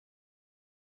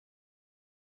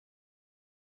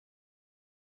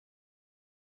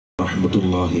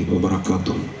Rahmatullahi wa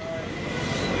barakatuh.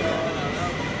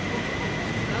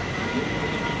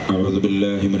 A'udhu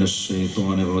billahi minash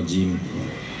shaitanir rajim.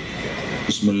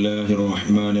 Bismillahir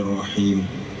rahmanir rahim.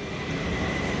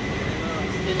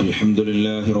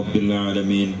 Alhamdulillahi rabbil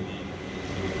alamin.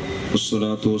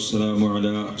 Wassalatu wassalamu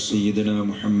ala sayyidina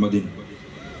Muhammadin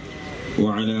wa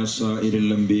ala sa'iril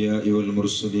anbiya'i wal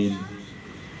mursalin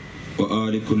wa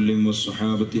ali kullin wa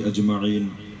sahabati ajma'in.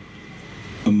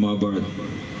 Amma ba'd.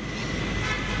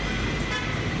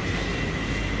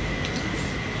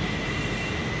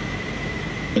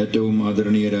 ഏറ്റവും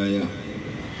ആദരണീയരായ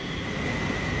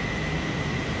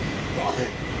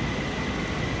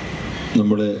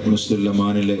നമ്മുടെ മുസ്ലിം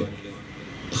ലമാനിലെ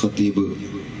ഖത്തീബ്,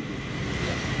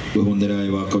 ബഹുമാന്യനായ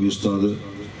വാക്കവി ഉസ്താദ്,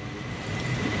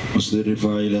 മസ്ജിദ്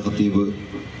റിഫായിലെ ഖത്തീബ്,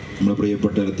 നമ്മുടെ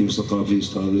പ്രിയപ്പെട്ട ലത്തീഫ് സഖാഫി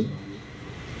ഉസ്താദ്,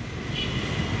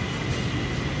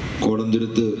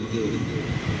 കോടന്തുരുത്ത്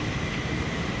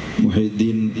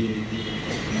മുഹൈദ്ദീൻ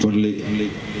പള്ളി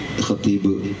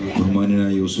ഖത്തീബ്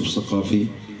ബഹുമാന്യനായ യൂസുഫ് സഖാഫി,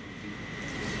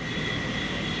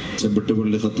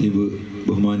 ചെമ്പട്ടുപള്ളി ഖത്തീബ്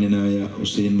ബഹുമാന്യനായ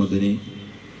ഹുസൈൻ മദനി,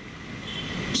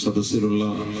 സദസ്സിലുള്ള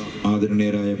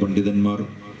ആദരണീയരായ പണ്ഡിതന്മാർ,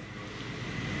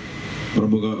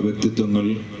 പ്രമുഖ വ്യക്തിത്വങ്ങൾ,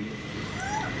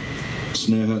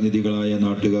 സ്നേഹനിധികളായ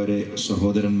നാട്ടുകാരെ,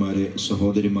 സഹോദരന്മാരെ,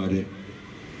 സഹോദരിമാരെ,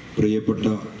 പ്രിയപ്പെട്ട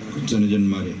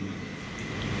ജനജന്മാരെ,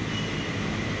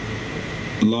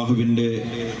 അല്ലാഹുവിൻ്റെ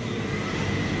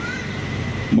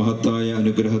മഹത്തായ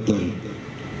അനുഗ്രഹത്താൽ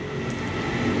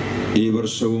ഈ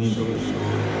വർഷവും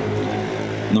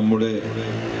നമ്മുടെ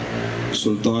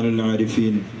സുൽത്താനുൽ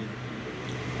ആരിഫീൻ,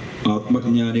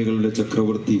 ആത്മജ്ഞാനികളുടെ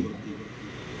ചക്രവർത്തി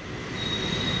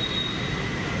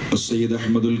സയ്യിദ്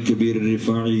അഹ്മദുൽ കബീർ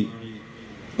റിഫായി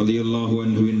റളിയല്ലാഹു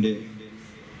അൻഹുവിൻ്റെ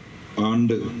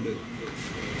ആണ്ട്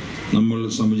നമ്മൾ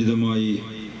സമുചിതമായി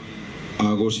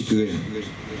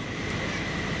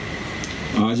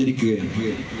ആചരിക്കുകയാണ്.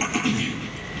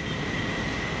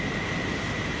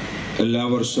 എല്ലാ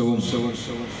വർഷവും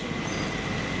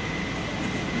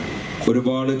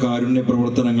ഒരുപാട് കാരുണ്യ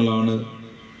പ്രവർത്തനങ്ങളാണ്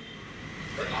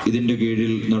ഇതിൻ്റെ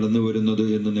കീഴിൽ നടന്നു വരുന്നത്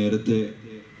എന്ന് നേരത്തെ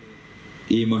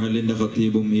ഈ മഹലിൻ്റെ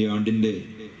ഖത്തീബും ഈ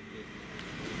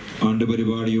ആണ്ട്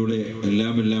പരിപാടിയുടെ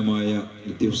എല്ലാമായ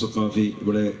ലത്തീഫ് സഖാഫി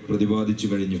ഇവിടെ പ്രതിപാദിച്ചു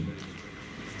കഴിഞ്ഞു.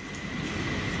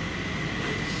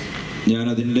 ഞാൻ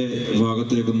അതിൻ്റെ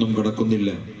ഭാഗത്തേക്കൊന്നും കടക്കുന്നില്ല.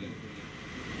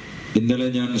 ഇന്നലെ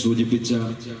ഞാൻ സൂചിപ്പിച്ച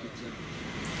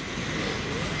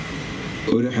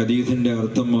ഒരു ഹദീസിന്റെ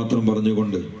അർത്ഥം മാത്രം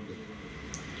പറഞ്ഞുകൊണ്ട്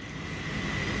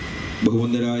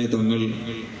ബഹുവന്ദരായ തങ്ങൾ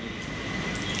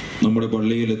നമ്മുടെ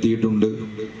പള്ളിയിൽ എത്തിയിട്ടുണ്ട്.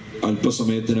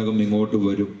 അല്പസമയത്തിനകം ഇങ്ങോട്ട്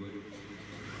വരും.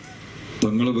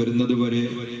 തങ്ങൾ വരുന്നത് വരെ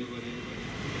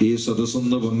ഈ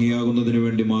സദസ്സൊന്ന് ഭംഗിയാകുന്നതിന്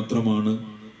വേണ്ടി മാത്രമാണ്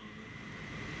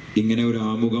ഇങ്ങനെ ഒരു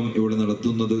ആമുഖം ഇവിടെ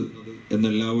നടത്തുന്നത്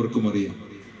എന്നെല്ലാവർക്കും അറിയാം.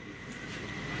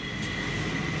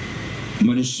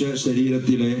 മനുഷ്യ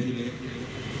ശരീരത്തിലെ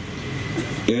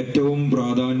ഏറ്റവും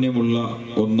പ്രാധാന്യമുള്ള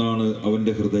ഒന്നാണ്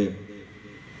അവന്റെ ഹൃദയം.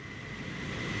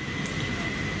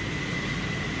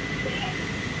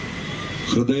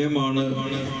 ഹൃദയമാണ്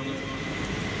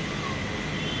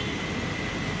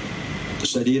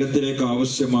ശരീരത്തിലേക്ക്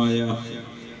ആവശ്യമായ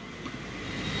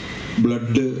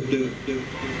ബ്ലഡ്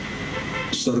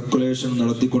സർക്കുലേഷൻ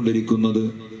നടത്തിക്കൊണ്ടിരിക്കുന്നത്.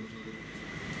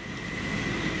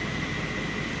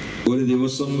 ഒരു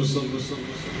ദിവസം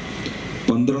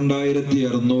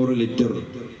 12,600 ലിറ്റർ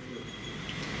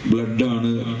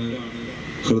ബ്ലഡാണ്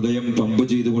ഹൃദയം പമ്പ്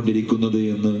ചെയ്തുകൊണ്ടിരിക്കുന്നത്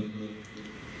എന്ന്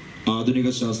ആധുനിക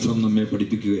ശാസ്ത്രം നമ്മെ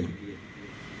പഠിപ്പിക്കുകയാണ്.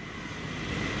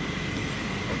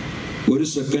 ഒരു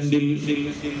സെക്കൻഡിൽ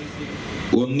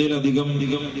ഒന്നിലധികം,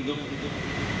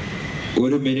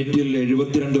 ഒരു മിനിറ്റിൽ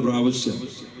 72 പ്രാവശ്യം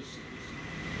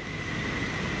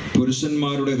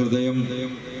പുരുഷന്മാരുടെ ഹൃദയം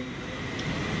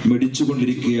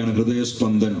മിടിച്ചുകൊണ്ടിരിക്കുകയാണ്.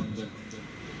 ഹൃദയസ്പന്ദനം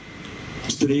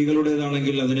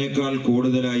സ്ത്രീകളുടേതാണെങ്കിൽ അതിനേക്കാൾ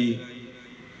കൂടുതലായി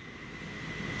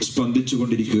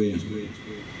സ്പന്ദിച്ചുകൊണ്ടിരിക്കുകയാണ്.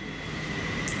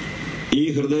 ഈ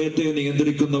ഹൃദയത്തെ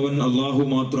നിയന്ത്രിക്കുന്നവൻ അല്ലാഹു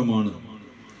മാത്രമാണ്.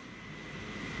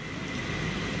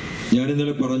 ഞാൻ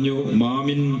ഇന്നലെ പറഞ്ഞു,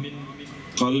 മാമിൻ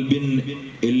ഖൽബിൻ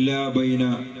ഇല്ലാ ബൈന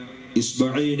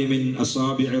ഇസ്ബഈനി മിൻ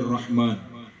അസാബിഇർ റഹ്മാൻ.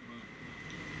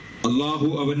 അല്ലാഹു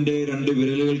അവന്റെ 2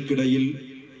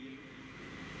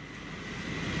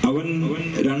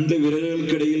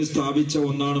 വിരലുകൾക്കിടയിൽ സ്ഥാപിച്ച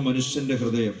ഒന്നാണ് മനുഷ്യന്റെ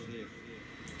ഹൃദയം.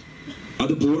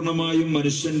 അത് പൂർണ്ണമായും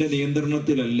മനുഷ്യന്റെ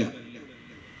നിയന്ത്രണത്തിലല്ല.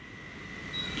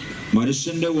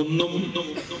 മനുഷ്യന്റെ ഒന്നും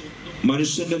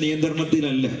മനുഷ്യന്റെ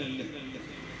നിയന്ത്രണത്തിലല്ല.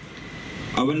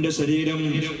 അവന്റെ ശരീരം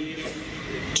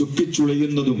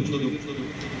ചുക്കിച്ചുളിയുന്നതും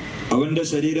അവന്റെ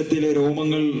ശരീരത്തിലെ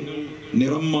രോമങ്ങൾ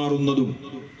നിറം മാറുന്നതും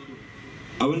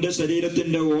അവന്റെ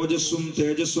ശരീരത്തിന്റെ ഓജസ്സും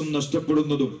തേജസ്സും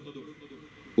നഷ്ടപ്പെടുന്നതും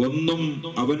ഒന്നും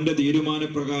അവന്റെ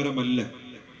തീരുമാനപ്രകാരമല്ല.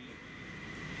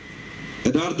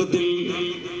 യഥാർത്ഥത്തിൽ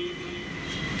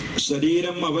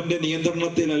ശരീരം അവന്റെ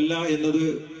നിയന്ത്രണത്തിലല്ല എന്നത്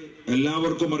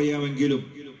എല്ലാവർക്കും അറിയാമെങ്കിലും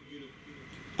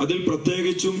അതിൽ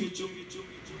പ്രത്യേകിച്ചും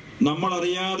നമ്മൾ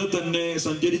അറിയാതെ തന്നെ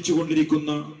സഞ്ചരിച്ചു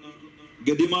കൊണ്ടിരിക്കുന്ന,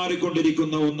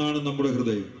 ഗതിമാറിക്കൊണ്ടിരിക്കുന്ന ഒന്നാണ് നമ്മുടെ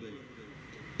ഹൃദയം.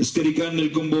 നിസ്കരിക്കാൻ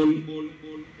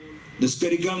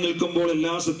നിൽക്കുമ്പോൾ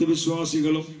എല്ലാ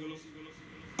സത്യവിശ്വാസികളും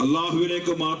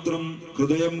അള്ളാഹുവിലേക്ക് മാത്രം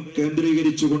ഹൃദയം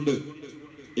കേന്ദ്രീകരിച്ചുകൊണ്ട്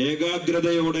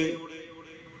ഏകാഗ്രതയോടെ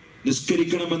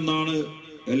നിസ്കരിക്കണമെന്നാണ്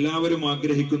എല്ലാവരും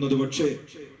ആഗ്രഹിക്കുന്നത്. പക്ഷേ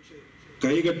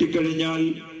കൈകെട്ടിക്കഴിഞ്ഞാൽ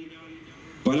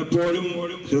പലപ്പോഴും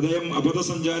ഹൃദയം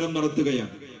അബദ്ധസഞ്ചാരം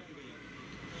നടത്തുകയാണ്.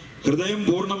 ഹൃദയം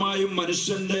പൂർണ്ണമായും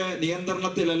മനുഷ്യന്റെ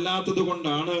നിയന്ത്രണത്തിലല്ലാത്തത്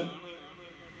കൊണ്ടാണ്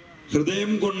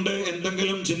ഹൃദയം കൊണ്ട്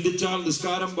എന്തെങ്കിലും ചിന്തിച്ചാൽ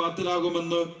നിസ്കാരം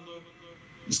ബാത്തിലാകുമെന്ന്,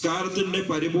 നിസ്കാരത്തിന്റെ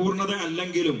പരിപൂർണത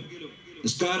അല്ലെങ്കിലും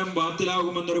നിസ്കാരം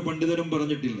ബാത്തിലാകുമെന്നൊരു പണ്ഡിതനും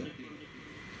പറഞ്ഞിട്ടില്ല.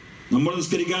 നമ്മൾ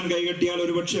നിസ്കരിക്കാൻ കൈകെട്ടിയാൽ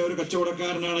ഒരുപക്ഷെ ഒരു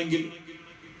കച്ചവടക്കാരനാണെങ്കിൽ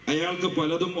അയാൾക്ക്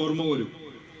പലതും ഓർമ്മ വരും.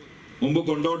 മുമ്പ്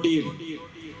കൊണ്ടോട്ടിയിൽ,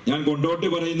 ഞാൻ കൊണ്ടോട്ടി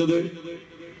പറയുന്നത്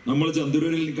നമ്മൾ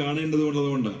ചന്ദ്രൂരിൽ കാണേണ്ടത്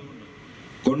ഉള്ളതുകൊണ്ടാണ്.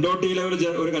 കൊണ്ടോട്ടിയിലെ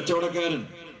ഒരു കച്ചവടക്കാരൻ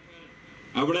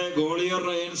അവിടെ ഗോളിയർ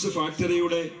റയൻസ്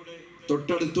ഫാക്ടറിയുടെ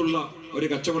തൊട്ടടുത്തുള്ള ഒരു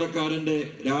കച്ചവടക്കാരന്റെ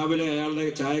രാവിലെ അയാളുടെ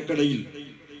ചായക്കടയിൽ,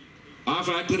 ആ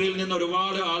ഫാക്ടറിയിൽ നിന്ന്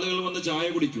ഒരുപാട് ആളുകൾ വന്ന് ചായ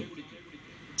കുടിക്കും.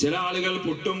 ചില ആളുകൾ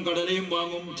പുട്ടും കടലയും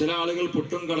വാങ്ങും, ചില ആളുകൾ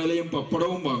പുട്ടും കടലയും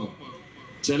പപ്പടവും വാങ്ങും,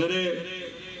 ചിലര്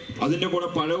അതിന്റെ കൂടെ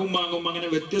പഴവും വാങ്ങും. അങ്ങനെ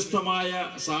വ്യത്യസ്തമായ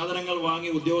സാധനങ്ങൾ വാങ്ങി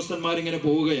ഉദ്യോഗസ്ഥന്മാരിങ്ങനെ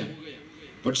പോവുകയാണ്.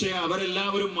 പക്ഷെ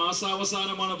അവരെല്ലാവരും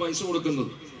മാസാവസാനമാണ് പൈസ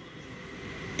കൊടുക്കുന്നത്.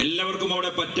 എല്ലാവർക്കും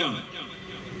അവിടെ പറ്റാണ്.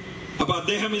 അപ്പൊ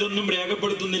അദ്ദേഹം ഇതൊന്നും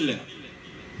രേഖപ്പെടുത്തുന്നില്ല.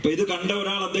 അപ്പൊ ഇത് കണ്ട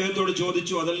ഒരാൾ അദ്ദേഹത്തോട്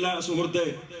ചോദിച്ചു, അതല്ല സുഹൃത്തെ,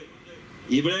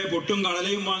 ഇവിടെ പുട്ടും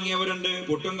കടലയും വാങ്ങിയവരുണ്ട്,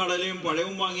 പുട്ടും കടലയും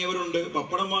പഴവും വാങ്ങിയവരുണ്ട്,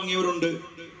 പപ്പടം വാങ്ങിയവരുണ്ട്,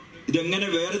 ഇതെങ്ങനെ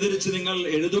വേർതിരിച്ച് നിങ്ങൾ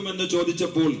എഴുതുമെന്ന്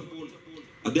ചോദിച്ചപ്പോൾ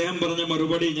അദ്ദേഹം പറഞ്ഞ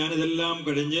മറുപടി, ഞാനിതെല്ലാം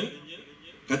കഴിഞ്ഞ്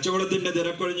കച്ചവടത്തിന്റെ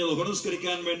തിരക്കൊഴിഞ്ഞ്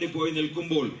നമസ്കരിക്കാൻ വേണ്ടി പോയി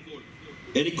നിൽക്കുമ്പോൾ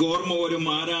എനിക്ക് ഓർമ്മ വരും,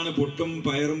 ആരാണ് പുട്ടും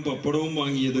പയറും പപ്പടവും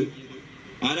വാങ്ങിയത്,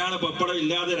 ആരാണ് പപ്പടം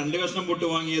ഇല്ലാതെ 2 കഷ്ണം പുട്ട്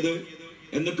വാങ്ങിയത്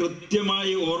എന്ന്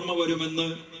കൃത്യമായി ഓർമ്മ വരുമെന്ന്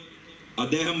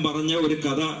അദ്ദേഹം പറഞ്ഞ ഒരു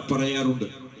കഥ പറയാറുണ്ട്.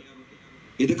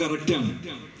 ഇത് കറക്റ്റാണ്.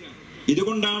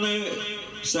 ഇതുകൊണ്ടാണ്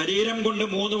ശരീരം കൊണ്ട്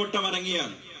 3 വട്ടം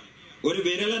അനങ്ങിയാൽ, ഒരു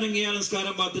വിരലനങ്ങിയാൽ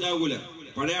നിസ്കാരം ബാത്തിലാകൂല.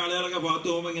 പഴയ ആളുകളൊക്കെ ബാത്ത്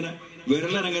പോകുമ്പോൾ ഇങ്ങനെ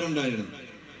വിരലനങ്ങനുണ്ടായിരുന്നു.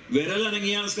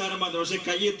 വിരലനങ്ങിയാൽ നിസ്കാരം ബാത്ത്. പക്ഷെ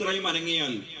കൈ ഇത്രയും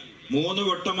അനങ്ങിയാൽ, 3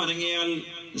 വട്ടം അനങ്ങിയാൽ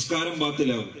നിസ്കാരം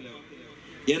ബാത്തിലാകും.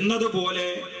 എന്നതുപോലെ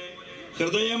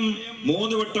ഹൃദയം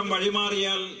 3 വട്ടം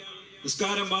വഴിമാറിയാൽ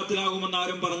നിസ്കാരം ബാത്തിലാകുമെന്ന്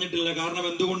ആരും പറഞ്ഞിട്ടില്ല. കാരണം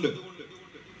എന്തുകൊണ്ട്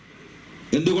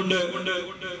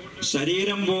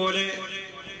ശരീരം പോലെ,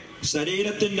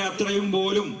 ശരീരത്തിന്റെ അത്രയും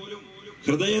പോലും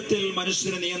ഹൃദയത്തിൽ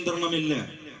മനുഷ്യന് നിയന്ത്രണമില്ല.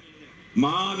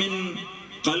 മാമിൻ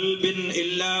ഖൽബിൻ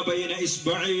ഇല്ലാ ബൈന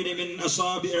ഇസ്ബഈനി മിൻ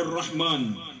അസാബിഇർ റഹ്മാൻ.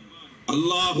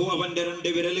 അല്ലാഹു അവന്റെ 2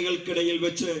 വിരലുകൾക്കിടയിൽ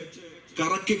വെച്ച്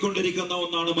കറക്കിക്കൊണ്ടിരിക്കുന്ന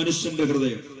ഒന്നാണ് മനുഷ്യന്റെ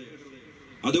ഹൃദയം.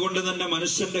 അതുകൊണ്ട് തന്നെ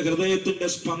മനുഷ്യന്റെ ഹൃദയത്തിന്റെ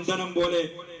സ്പന്ദനം പോലെ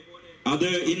അത്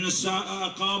ഇൻസാ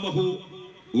അഖാമഹു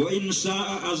വ ഇൻസാ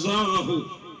അസാഹു.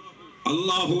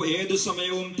 അല്ലാഹു ഏതു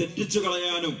സമയവും തെറ്റിച്ചു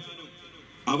കളയാനും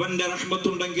അവന്റെ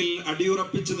റഹ്മത്തുണ്ടെങ്കിൽ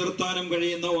അടിയുറപ്പിച്ചു നിർത്താനും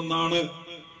കഴിയുന്ന ഒന്നാണ്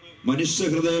മനുഷ്യ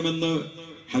ഹൃദയമെന്ന്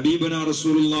ഹബീബന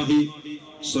റസൂലുള്ളാഹി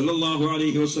സ്വല്ലല്ലാഹു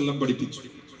അലൈഹി വസല്ലം പഠിപ്പിച്ചു.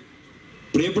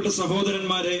 പ്രിയപ്പെട്ട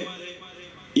സഹോദരന്മാരെ,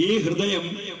 ഈ ഹൃദയം,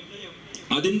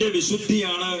 അതിന്റെ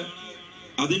വിശുദ്ധിയാണ്,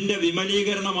 അതിന്റെ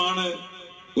വിമലീകരണമാണ്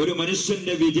ഒരു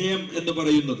മനുഷ്യന്റെ വിജയം എന്ന്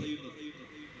പറയുന്നത്.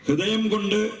 ഹൃദയം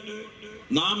കൊണ്ട്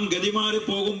നാം ഗതിമാറി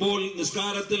പോകുമ്പോൾ,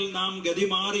 നിസ്കാരത്തിൽ നാം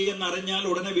ഗതിമാറി എന്നറിഞ്ഞാൽ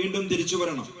ഉടനെ വീണ്ടും തിരിച്ചു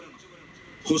വരണം.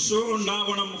 ഖുശൂ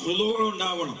ഉണ്ടാവണം, ഖുളൂ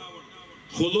ഉണ്ടാവണം.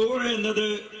 ഖുളൂ എന്നത്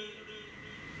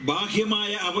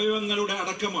ബാഹ്യമായ അവയവങ്ങളുടെ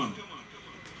അടക്കമാണ്.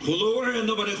 ഖുളൂ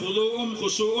എന്ന് പറയും, ഖുളൂവും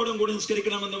ഖുശൂഉം കൂടി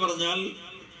നിസ്കരിക്കണമെന്ന് പറഞ്ഞാൽ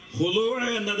ഖുളൂ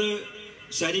എന്നത്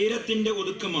ശരീരത്തിന്റെ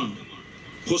ഒതുക്കമാണ്.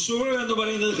 ഖുശൂ എന്ന്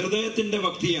പറയുന്നത് ഹൃദയത്തിന്റെ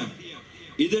ഭക്തിയാണ്.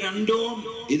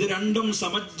 ഇത് രണ്ടും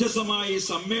സമഞ്ജസമായി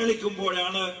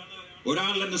സമ്മേളിക്കുമ്പോഴാണ്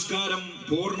ഒരാളുടെ നിസ്കാരം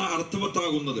പൂർണ്ണ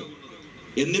അർത്ഥവത്താകുന്നത്.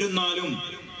 എന്നിരുന്നാലും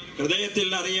ഹൃദയത്തിൽ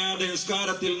അറിയാതെ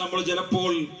നിസ്കാരത്തിൽ നമ്മൾ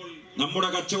ചിലപ്പോൾ നമ്മുടെ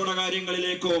കച്ചവട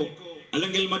കാര്യങ്ങളിലേക്കോ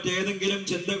അല്ലെങ്കിൽ മറ്റേതെങ്കിലും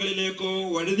ചിന്തകളിലേക്കോ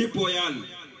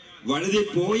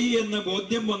വഴുതിപ്പോയി എന്ന്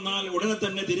ബോധ്യം വന്നാൽ ഉടനെ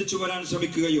തന്നെ തിരിച്ചു വരാൻ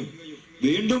ശ്രമിക്കുകയും,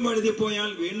 വീണ്ടും വഴുതിപ്പോയാൽ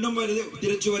വീണ്ടും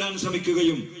തിരിച്ചു വരാൻ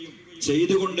ശ്രമിക്കുകയും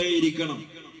ചെയ്തുകൊണ്ടേയിരിക്കണം.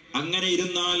 അങ്ങനെ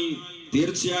ഇരുന്നാൽ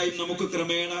തീർച്ചയായും നമുക്ക്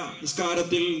ക്രമേണ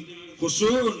നിസ്കാരത്തിൽ ഖുശൂ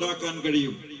ഉണ്ടാക്കാൻ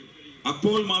കഴിയും.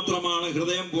 അപ്പോൾ മാത്രമാണ്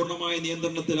ഹൃദയം പൂർണ്ണമായ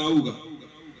നിയന്ത്രണത്തിലാവുക.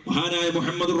 മഹാനായ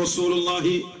മുഹമ്മദ്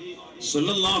റസൂലുള്ളാഹി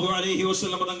സ്വല്ലല്ലാഹു അലൈഹി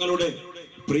വസല്ലം തങ്ങളുടെ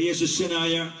പ്രിയ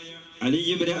ശിഷ്യനായ അലി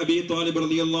ഇബ്നു അബീ ത്വാലിബ്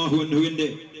റളിയല്ലാഹു അൻഹുവിന്റെ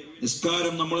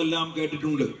നിസ്കാരം നമ്മളെല്ലാം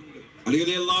കേട്ടിട്ടുണ്ട്. അലി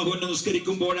റളിയല്ലാഹു അൻഹു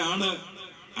നിസ്കരിക്കുമ്പോഴാണ്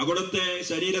അവിടുത്തെ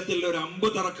ശരീരത്തിൽ ഒരു അമ്പ്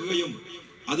തറക്കുകയും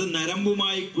അത്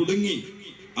നരമ്പുമായി കുടുങ്ങി,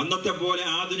 അന്നത്തെ പോലെ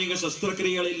ആധുനിക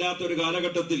ശസ്ത്രക്രിയകളില്ലാത്ത ഒരു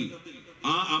കാലഘട്ടത്തിൽ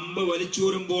ആ അമ്പ്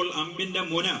വലിച്ചൂരുമ്പോൾ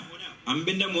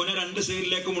അമ്പിന്റെ മുന രണ്ട്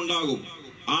സൈഡിലേക്കും ഉണ്ടാകും.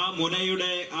 ആ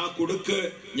മുനയുടെ ആ കുടുക്ക്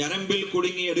ഞരമ്പിൽ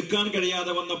കുടുങ്ങി എടുക്കാൻ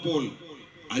കഴിയാതെ വന്നപ്പോൾ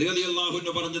അലി റളിയല്ലാഹു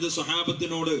അൻഹു പറഞ്ഞത്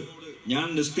സഹാബത്തിനോട്, ഞാൻ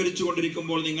നിസ്കരിച്ചു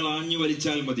കൊണ്ടിരിക്കുമ്പോൾ നിങ്ങൾ ആഞ്ഞു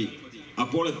വലിച്ചാൽ മതി,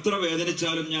 അപ്പോൾ എത്ര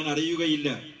വേദനിച്ചാലും ഞാൻ അറിയുകയില്ല.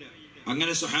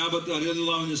 അങ്ങനെ സഹാബത്ത് അലി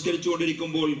റളിയല്ലാഹു അൻഹു നിസ്കരിച്ചു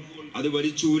കൊണ്ടിരിക്കുമ്പോൾ അത്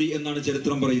വലിച്ചൂരി എന്നാണ്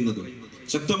ചരിത്രം പറയുന്നത്.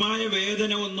 ശക്തമായ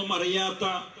വേദന ഒന്നും അറിയാത്ത,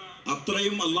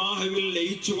 അത്രയും അള്ളാഹുവിൽ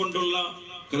ലയിച്ചുകൊണ്ടുള്ള,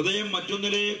 ഹൃദയം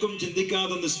മറ്റൊന്നിലേക്കും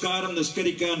ചിന്തിക്കാതെ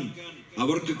നിസ്കരിക്കാൻ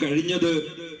അവർക്ക് കഴിഞ്ഞത്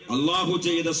അള്ളാഹു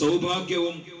ചെയ്ത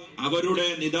സൗഭാഗ്യവും അവരുടെ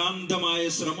നിതാന്തമായ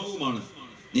ശ്രമവുമാണ്.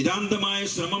 നിതാന്തമായ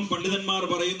ശ്രമം പണ്ഡിതന്മാർ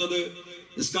പറയുന്നത്,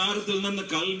 നിസ്കാരത്തിൽ നിന്ന്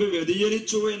കൽബ്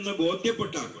വ്യതിചലിച്ചു എന്ന്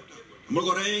ബോധ്യപ്പെട്ടാൽ, നമ്മൾ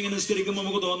കുറെ ഇങ്ങനെ നിസ്കരിക്കുമ്പോൾ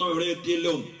നമുക്ക് തോന്നും എവിടെ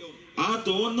എത്തിയല്ലോ, ആ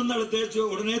തോന്നുന്നിടത്തേക്ക്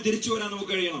ഉടനെ തിരിച്ചു വരാൻ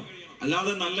നമുക്ക് കഴിയണം.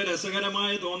 അല്ലാതെ നല്ല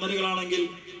രസകരമായ തോന്നലുകളാണെങ്കിൽ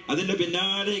അതിന്റെ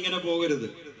പിന്നാലെ ഇങ്ങനെ പോകരുത്.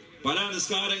 പല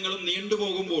നിസ്കാരങ്ങളും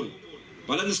നീണ്ടുപോകുമ്പോൾ,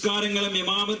 പല നിസ്കാരങ്ങളും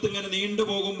ഇമാമത്ത് ഇങ്ങനെ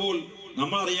നീണ്ടുപോകുമ്പോൾ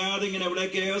നമ്മൾ അറിയാതെ ഇങ്ങനെ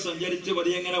എവിടേക്കോ സഞ്ചരിച്ച്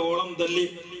പതിയെ ഇങ്ങനെ ഓളം തല്ലി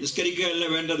നിസ്കരിക്കുകയല്ല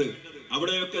വേണ്ടത്.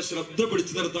 അവിടെയൊക്കെ ശ്രദ്ധ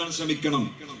പിടിച്ചു നിർത്താൻ ശ്രമിക്കണം.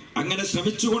 അങ്ങനെ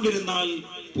ശ്രമിച്ചുകൊണ്ടിരുന്നാൽ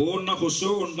പൂർണ്ണ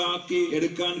ഖുശൂ ഉണ്ടാക്കി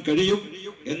എടുക്കാൻ കഴിയും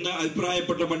എന്ന്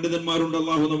അഭിപ്രായപ്പെട്ട പണ്ഡിതന്മാരുണ്ട്.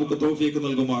 അല്ലാഹു നമുക്ക് തൗഫീഖ്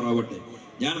നൽകുമാറാവട്ടെ.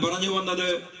 ഞാൻ പറഞ്ഞു വന്നത്,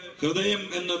 ഹൃദയം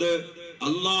എന്നത്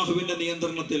അള്ളാഹുവിന്റെ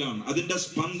നിയന്ത്രണത്തിലാണ്. അതിന്റെ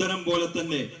സ്പന്ദനം പോലെ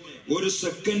തന്നെ ഒരു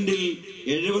സെക്കൻഡിൽ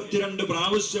 72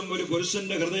 പ്രാവശ്യം ഒരു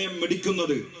പുരുഷന്റെ ഹൃദയം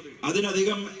മിടിക്കുന്നത്,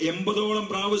 അതിനധികം 80ഓളം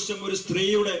പ്രാവശ്യം ഒരു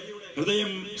സ്ത്രീയുടെ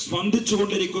ഹൃദയം സ്പന്ദിച്ചു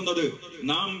കൊണ്ടിരിക്കുന്നത്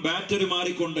നാം ബാറ്ററി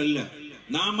മാറിക്കൊണ്ടല്ല.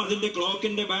 നാം അതിന്റെ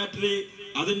ക്ലോക്കിന്റെ ബാറ്ററി,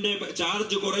 അതിന്റെ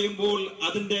ചാർജ് കുറയുമ്പോൾ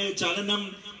അതിന്റെ ചലനം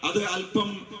അത് അല്പം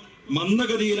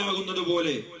മന്ദഗതിയിലാകുന്നത്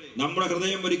പോലെ നമ്മുടെ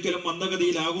ഹൃദയം ഒരിക്കലും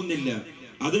മന്ദഗതിയിലാകുന്നില്ല.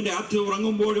 അതിന്റെ രാത്രി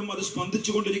ഉറങ്ങുമ്പോഴും അത്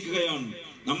സ്പന്ദിച്ചു കൊണ്ടിരിക്കുകയാണ്.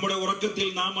 നമ്മുടെ ഉറക്കത്തിൽ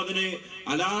നാം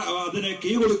അതിനെ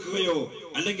കീ കൊടുക്കുകയോ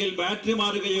അല്ലെങ്കിൽ ബാറ്ററി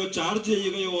മാറുകയോ ചാർജ്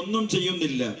ചെയ്യുകയോ ഒന്നും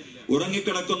ചെയ്യുന്നില്ല.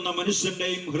 ഉറങ്ങിക്കിടക്കുന്ന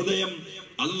മനുഷ്യന്റെയും ഹൃദയം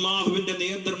അള്ളാഹുവിന്റെ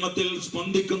നിയന്ത്രണത്തിൽ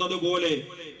സ്പന്ദിക്കുന്നത് പോലെ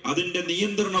അതിന്റെ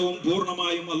നിയന്ത്രണവും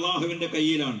പൂർണ്ണമായും അള്ളാഹുവിന്റെ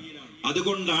കയ്യിലാണ്.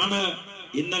 അതുകൊണ്ടാണ്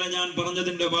ഇന്നലെ ഞാൻ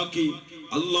പറഞ്ഞതിന്റെ ബാക്കി,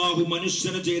 അള്ളാഹു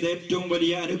മനുഷ്യന് ചെയ്ത ഏറ്റവും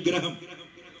വലിയ അനുഗ്രഹം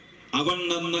അവൻ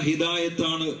എന്ന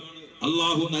ഹിദായത്താണ്.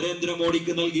 അള്ളാഹു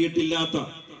നരേന്ദ്രമോദിക്ക് നൽകിയിട്ടില്ലാത്ത,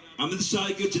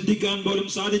 അമിത്ഷായ്ക്ക് ചിന്തിക്കാൻ പോലും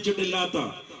സാധിച്ചിട്ടില്ലാത്ത,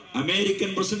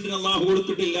 അമേരിക്കൻ പ്രസിഡന്റിന് അള്ളാഹു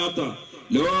കൊടുത്തിട്ടില്ലാത്ത,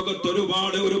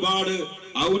 ലോകത്തൊരുപാട്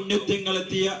ഔന്നത്യങ്ങൾ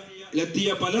എത്തിയ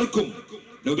പലർക്കും,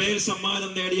 നൊബേൽ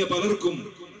സമ്മാനം നേടിയ പലർക്കും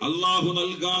അള്ളാഹു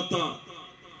നൽകാത്ത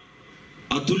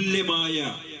അതുല്യമായ,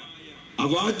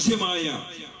 അവാച്യമായ,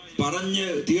 പറഞ്ഞ്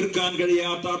തീർക്കാൻ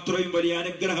കഴിയാത്ത അത്രയും വലിയ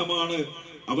അനുഗ്രഹമാണ്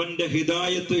അവന്റെ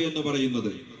ഹിദായത്ത് എന്ന്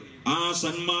പറയുന്നത്. ആ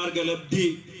സന്മാർഗ ലബ്ധി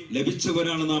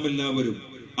ലഭിച്ചവരാണ് നാം എല്ലാവരും.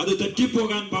 അത്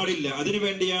തെറ്റിപ്പോകാൻ പാടില്ല.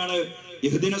 അതിനുവേണ്ടിയാണ്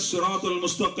ഇഹ്ദിനസ് സിറാത്തുൽ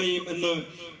മുസ്തഖീം എന്ന്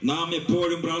നാം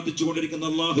എപ്പോഴും പ്രാർത്ഥിച്ചു കൊണ്ടിരിക്കുന്ന.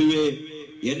 അല്ലാഹുവേ,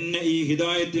 എന്നെ ഈ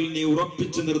ഹിദായത്തിൽ നീ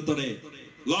ഉറപ്പിച്ചു നിർത്തണേ.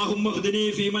 അല്ലാഹുമ്മ ഹ്ദിനി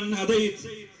ഫീമൻ ഹദൈത്,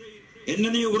 എന്നെ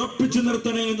നീ ഉറപ്പിച്ചു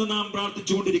നിർത്തണേ എന്ന് നാം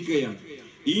പ്രാർത്ഥിച്ചു കൊണ്ടിരിക്കുകയാണ്.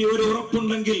 ഈ ഒരു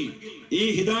ഉറപ്പുണ്ടെങ്കിൽ, ഈ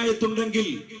ഹിദായത്തുണ്ടെങ്കിൽ,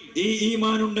 ഈ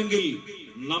ഈമാൻ ഉണ്ടെങ്കിൽ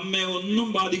നമ്മെ ഒന്നും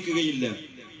ബാധിക്കുകയില്ല.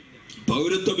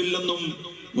 പൗരത്വ ബില്ലൊന്നും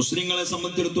മുസ്ലിങ്ങളെ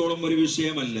സംബന്ധിച്ചിടത്തോളം ഒരു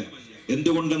വിഷയമല്ല.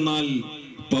 എന്തുകൊണ്ടെന്നാൽ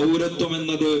പൗരത്വം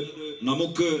എന്നത്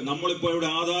നമ്മളിപ്പോ ഇവിടെ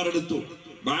ആധാർ എടുത്തു,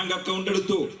 ബാങ്ക് അക്കൗണ്ട്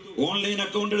എടുത്തു, ഓൺലൈൻ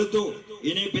അക്കൗണ്ട് എടുത്തു,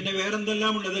 ഇനി പിന്നെ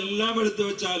വേറെന്തെല്ലാം ഉണ്ട്, ഇതെല്ലാം എടുത്തു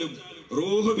വെച്ചാലും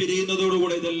റൂഹ്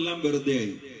പിരിയുന്നതോടുകൂടെ ഇതെല്ലാം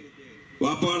വെറുതെയായി.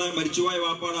 മരിച്ചുപോയ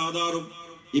വാപ്പാടെ ആധാറും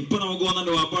ഇപ്പൊ നമുക്ക്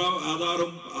തോന്നുന്നുണ്ട് വാപ്പാടെ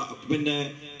ആധാറും പിന്നെ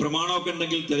പ്രമാണമൊക്കെ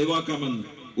ഉണ്ടെങ്കിൽ തെളിവാക്കാമെന്ന്.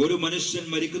 ഒരു മനുഷ്യൻ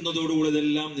മരിക്കുന്നതോടുകൂടെ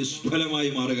ഇതെല്ലാം നിഷ്ഫലമായി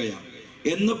മാറുകയാണ്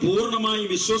എന്ന് പൂർണ്ണമായി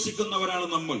വിശ്വസിക്കുന്നവരാണ്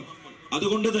നമ്മൾ.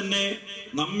 അതുകൊണ്ട് തന്നെ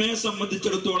നമ്മെ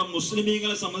സംബന്ധിച്ചിടത്തോളം,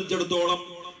 മുസ്ലിമീങ്ങളെ സംബന്ധിച്ചിടത്തോളം,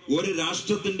 ഒരു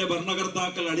രാഷ്ട്രത്തിന്റെ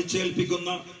ഭരണകർത്താക്കൾ അടിച്ചേൽപ്പിക്കുന്ന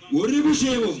ഒരു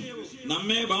വിഷയവും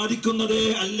നമ്മെ ബാധിക്കുന്നതേ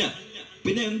അല്ല.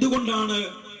 പിന്നെ എന്തുകൊണ്ടാണ്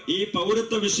ഈ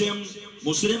പൗരത്വ വിഷയം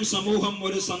മുസ്ലിം സമൂഹം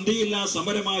ഒരു സന്ധിയില്ലാ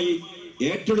സമരമായി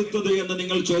ഏറ്റെടുത്തത് എന്ന്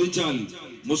നിങ്ങൾ ചോദിച്ചാൽ,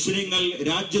 മുസ്ലിങ്ങൾ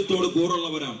രാജ്യത്തോട്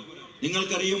കൂറുള്ളവരാണ്.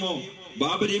 നിങ്ങൾക്കറിയുമോ,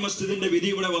 ബാബരി മസ്ജിദിന്റെ വിധി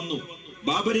ഇവിടെ വന്നു.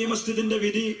 ബാബരി മസ്ജിദിന്റെ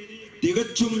വിധി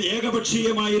തികച്ചും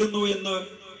ഏകപക്ഷീയമായിരുന്നു എന്ന്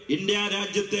ഇന്ത്യ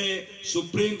രാജ്യത്തെ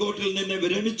സുപ്രീം കോർട്ടിൽ നിന്ന്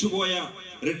വിരമിച്ചുപോയ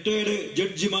റിട്ടയർഡ്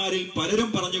ജഡ്ജിമാരിൽ പലരും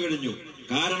പറഞ്ഞു കഴിഞ്ഞു.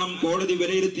 കാരണം കോടതി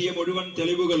വിലയിരുത്തിയ മുഴുവൻ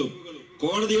തെളിവുകളും,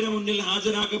 കോടതിയുടെ മുന്നിൽ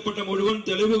ഹാജരാക്കപ്പെട്ട മുഴുവൻ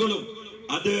തെളിവുകളും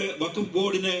അത് വഖഫ്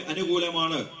ബോർഡിന്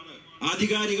അനുകൂലമാണ്.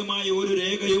 ആധികാരികമായ ഒരു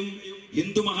രേഖയും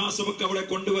ഹിന്ദു മഹാസഭയ്ക്ക് അവിടെ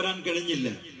കൊണ്ടുവരാൻ കഴിഞ്ഞില്ല.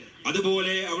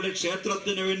 അതുപോലെ അവിടെ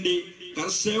ക്ഷേത്രത്തിന് വേണ്ടി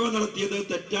കർസേവ നടത്തിയത്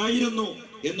തെറ്റായിരുന്നു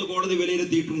എന്ന് കോടതി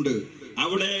വിലയിരുത്തിയിട്ടുണ്ട്.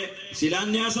 അവിടെ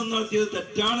ശിലാന്യാസം നടത്തിയത്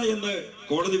തെറ്റാണ് എന്ന്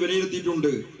കോടതി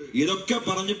വിലയിരുത്തിയിട്ടുണ്ട്. ഇതൊക്കെ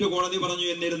പറഞ്ഞിട്ട് കോടതി പറഞ്ഞു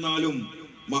എന്നിരുന്നാലും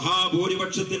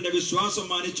മഹാഭൂരിപക്ഷത്തിന്റെ വിശ്വാസം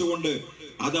മാനിച്ചുകൊണ്ട്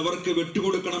അതവർക്ക്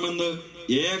വിട്ടുകൊടുക്കണമെന്ന്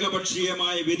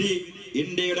ഏകപക്ഷീയമായ വിധി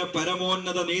ഇന്ത്യയുടെ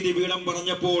പരമോന്നത നീതിപീഠം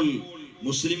പറഞ്ഞപ്പോൾ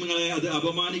മുസ്ലിങ്ങളെ അത്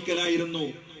അപമാനിക്കലായിരുന്നു,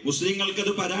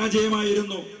 മുസ്ലിങ്ങൾക്കത്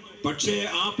പരാജയമായിരുന്നു. പക്ഷേ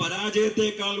ആ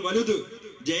പരാജയത്തെക്കാൾ വലുത്,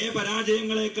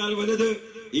 ജയപരാജയങ്ങളെക്കാൾ വലുത്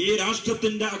ഈ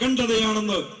രാഷ്ട്രത്തിന്റെ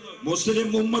അഖണ്ഡതയാണെന്ന് മുസ്ലിം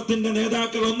ഉമ്മത്തിന്റെ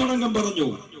നേതാക്കൾ ഒന്നടങ്കം പറഞ്ഞു.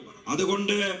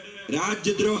 അതുകൊണ്ട്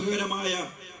രാജ്യദ്രോഹകരമായ,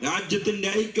 രാജ്യത്തിന്റെ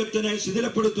ഐക്യത്തിനെ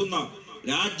ശിഥിലപ്പെടുത്തുന്ന,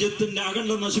 രാജ്യത്തിന്റെ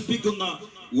അഖണ്ഡത നശിപ്പിക്കുന്ന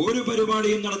ഒരു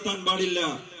പരിപാടിയും നടത്താൻ പാടില്ല.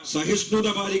 സഹിഷ്ണുത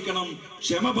പാലിക്കണം,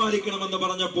 ക്ഷമ പാലിക്കണം എന്ന്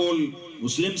പറഞ്ഞപ്പോൾ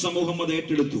മുസ്ലിം സമൂഹം അത്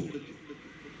ഏറ്റെടുത്തു.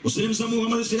 മുസ്ലിം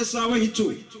സമൂഹം അത് ശിരസാവഹിച്ചു.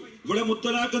 ഇവിടെ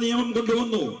മുത്തലാഖ് നിയമം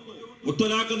കൊണ്ടുവന്നു.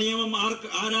 മുത്തലാഖ് നിയമം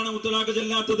ആരാണ് മുത്തലാഖ്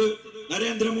ചെല്ലാത്തത്?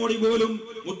 നരേന്ദ്രമോദി പോലും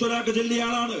മുത്തലാഖ് ചെല്ലിയ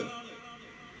ആളാണ്.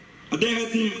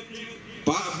 അദ്ദേഹത്തിന്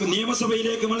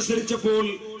നിയമസഭയിലേക്ക് മത്സരിച്ചപ്പോൾ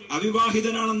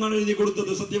അവിവാഹിതനാണെന്നാണ് എഴുതി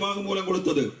കൊടുത്തത്, സത്യവാങ്മൂലം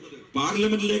കൊടുത്തത്.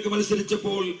 പാർലമെന്റിലേക്ക്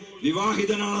മത്സരിച്ചപ്പോൾ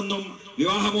വിവാഹിതനാണെന്നും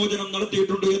വിവാഹമോചനം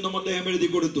നടത്തിയിട്ടുണ്ട് എന്നും അദ്ദേഹം എഴുതി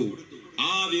കൊടുത്തു.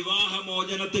 ആ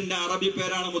വിവാഹമോചനത്തിന്റെ അറബി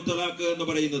പേരാണ് മുത്തലാഖ് എന്ന്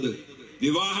പറയുന്നത്.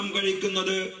 വിവാഹം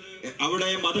കഴിക്കുന്നത് അവിടെ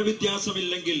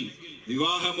മതവ്യത്യാസമില്ലെങ്കിൽ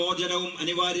വിവാഹമോചനവും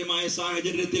അനിവാര്യമായ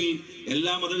സാഹചര്യത്തിൽ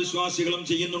എല്ലാ മതവിശ്വാസികളും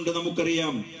ചെയ്യുന്നുണ്ട്,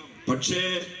 നമുക്കറിയാം. പക്ഷേ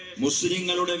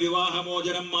മുസ്ലിങ്ങളുടെ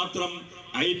വിവാഹമോചനം മാത്രം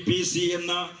IPC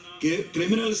എന്ന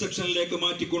ക്രിമിനൽ സെക്ഷനിലേക്ക്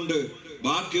മാറ്റിക്കൊണ്ട്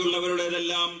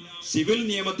ബാക്കിയുള്ളവരുടേതെല്ലാം സിവിൽ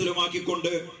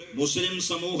നിയമത്തിലുമാക്കിക്കൊണ്ട് മുസ്ലിം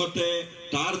സമൂഹത്തെ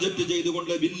ടാർഗറ്റ്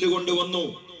ചെയ്തുകൊണ്ട് ബില്ല് കൊണ്ടുവന്നു.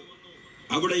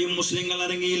 അവിടെയും മുസ്ലിങ്ങൾ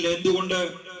അനങ്ങിയില്ല. എന്തുകൊണ്ട്?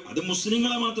 അത്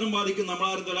മുസ്ലിങ്ങളെ മാത്രം ബാധിക്കും,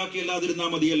 നമ്മളാരും തൊലാക്കിയല്ലാതിരുന്നാ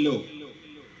മതിയല്ലോ.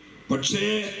 പക്ഷേ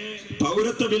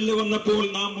പൗരത്വ ബില്ല് വന്നപ്പോൾ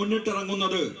നാം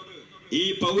മുന്നിട്ടിറങ്ങുന്നത്, ഈ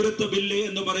പൗരത്വ ബില്ല്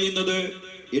എന്ന് പറയുന്നത്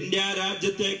ഇന്ത്യ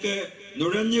രാജ്യത്തേക്ക്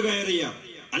നുഴഞ്ഞു കയറിയ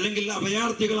അല്ലെങ്കിൽ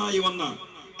അഭയാർത്ഥികളായി വന്ന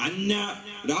അന്യ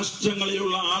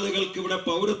രാഷ്ട്രങ്ങളിലുള്ള ആളുകൾക്ക് ഇവിടെ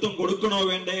പൗരത്വം കൊടുക്കണോ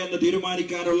വേണ്ടേ എന്ന്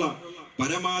തീരുമാനിക്കാനുള്ള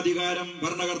പരമാധികാരം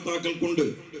ഭരണകർത്താക്കൾക്കുണ്ട്.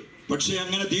 പക്ഷെ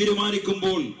അങ്ങനെ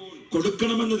തീരുമാനിക്കുമ്പോൾ,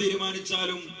 കൊടുക്കണമെന്ന്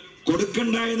തീരുമാനിച്ചാലും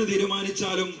കൊടുക്കണ്ട എന്ന്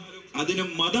തീരുമാനിച്ചാലും അതിന്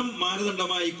മതം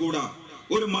മാനദണ്ഡമായി കൂടാ.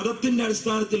 ഒരു മതത്തിന്റെ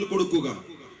അടിസ്ഥാനത്തിൽ കൊടുക്കുക,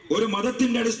 ഒരു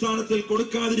മതത്തിന്റെ അടിസ്ഥാനത്തിൽ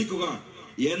കൊടുക്കാതിരിക്കുക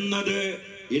എന്നത്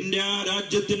ഇന്ത്യ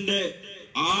രാജ്യത്തിന്റെ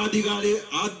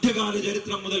ആദ്യകാല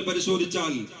ചരിത്രം മുതൽ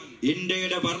പരിശോധിച്ചാൽ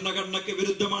ഇന്ത്യയുടെ ഭരണഘടനയ്ക്ക്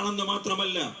വിരുദ്ധമാണെന്ന്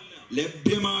മാത്രമല്ല,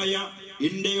 ലഭ്യമായ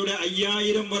ഇന്ത്യയുടെ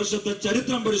 5000 വർഷത്തെ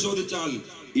ചരിത്രം പരിശോധിച്ചാൽ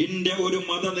ഇന്ത്യ ഒരു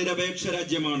മതനിരപേക്ഷ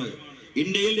രാജ്യമാണ്.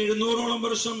 ഇന്ത്യയിൽ 700ഓളം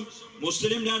വർഷം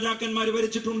മുസ്ലിം രാജാക്കന്മാർ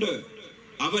ഭരിച്ചിട്ടുണ്ട്.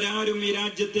 അവരാരും ഈ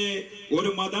രാജ്യത്തെ ഒരു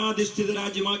മതാധിഷ്ഠിത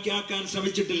രാജ്യമാക്കാൻ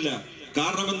ശ്രമിച്ചിട്ടില്ല.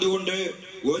 കാരണം എന്തുകൊണ്ട്?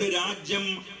 ഒരു രാജ്യം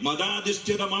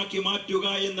മതാധിഷ്ഠിതമാക്കി മാറ്റുക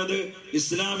എന്നത്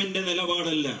ഇസ്ലാമിന്റെ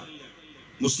നിലപാടല്ല.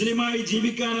 മുസ്ലിമായി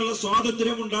ജീവിക്കാനുള്ള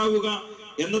സ്വാതന്ത്ര്യം ഉണ്ടാവുക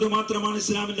എന്നത് മാത്രമാണ്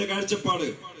ഇസ്ലാമിന്റെ കാഴ്ചപ്പാട്.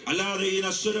 അല്ലാതെ ഈ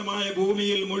നശ്വരമായ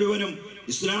ഭൂമിയിൽ മുഴുവനും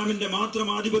ഇസ്ലാമിന്റെ മാത്രം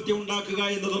ആധിപത്യം ഉണ്ടാക്കുക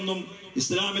എന്നതൊന്നും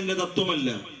ഇസ്ലാമിന്റെ തത്വമല്ല.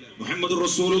 മുഹമ്മദ്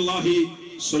റസൂലുള്ളാഹി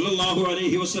സ്വല്ലല്ലാഹു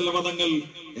അലൈഹി വസല്ലം തങ്ങൾ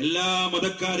എല്ലാ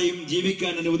മതക്കാരെയും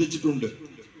ജീവിക്കാൻ അനുവദിച്ചിട്ടുണ്ട്.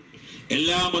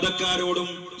 എല്ലാ മതക്കാരോടും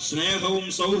സ്നേഹവും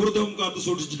സൗഹൃദവും കാത്തു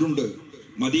സൂക്ഷിച്ചിട്ടുണ്ട്.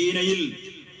 മദീനയിൽ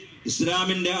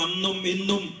ഇസ്ലാമിന്റെ അന്നും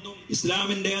ഇന്നും,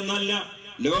 ഇസ്ലാമിന്റെ എന്നല്ല,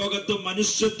 ലോകത്ത്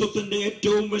മനുഷ്യത്വത്തിന്റെ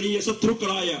ഏറ്റവും വലിയ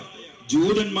ശത്രുക്കളായ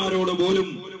ജൂതന്മാരോട് പോലും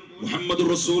മുഹമ്മദ്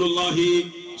റസൂലുള്ളാഹി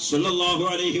സ്വല്ലല്ലാഹു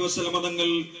അലൈഹി വസല്ലം തങ്ങൾ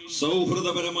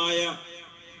സൗഹൃദപരമായ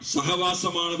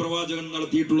സഹവാസമാണ് പ്രവാചകൻ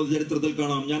നടത്തിയിട്ടുള്ളത്. ചരിത്രത്തിൽ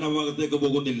കാണാം. ഞാൻ ആ ഭാഗത്തേക്ക്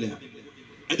പോകുന്നില്ല.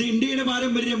 അത് ഇന്ത്യയുടെ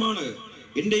പാരമ്പര്യമാണ്.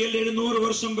 ഇന്ത്യയിൽ 700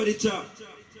 വർഷം ഭരിച്ച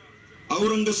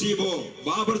ഔറംഗസീബോ,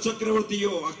 ബാബർ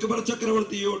ചക്രവർത്തിയോ, അക്ബർ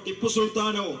ചക്രവർത്തിയോ, ടിപ്പു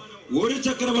സുൽത്താനോ, ഒരു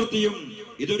ചക്രവർത്തിയും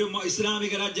ഇതൊരു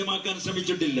ഇസ്ലാമിക രാജ്യമാക്കാൻ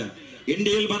ശ്രമിച്ചിട്ടില്ല.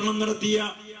 ഇന്ത്യയിൽ ഭരണം നടത്തിയ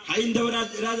ഹൈന്ദവ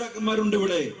രാജാക്കന്മാരുണ്ട്.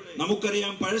 ഇവിടെ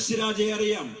നമുക്കറിയാം. പഴശ്ശിരാജയെ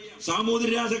അറിയാം,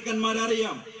 സാമൂതിരി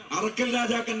രാജാക്കന്മാരറിയാം, അറക്കൽ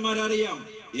രാജാക്കന്മാരറിയാം.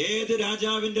 ഏത്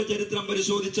രാജാവിന്റെ ചരിത്രം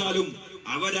പരിശോധിച്ചാലും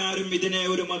അവരാരും ഇതിനെ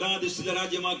ഒരു മതാധിഷ്ഠിത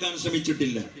രാജ്യമാക്കാൻ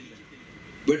ശ്രമിച്ചിട്ടില്ല.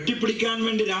 വെട്ടിപ്പിടിക്കാൻ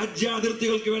വേണ്ടി,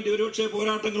 രാജ്യാതിർത്തികൾക്ക് വേണ്ടി ഒരുപക്ഷെ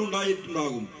പോരാട്ടങ്ങൾ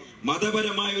ഉണ്ടായിട്ടുണ്ടാകും.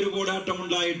 മതപരമായ ഒരു പോരാട്ടം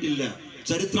ഉണ്ടായിട്ടില്ല.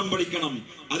 ചരിത്രം പഠിക്കണം.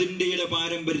 അത് ഇന്ത്യയുടെ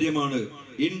പാരമ്പര്യമാണ്.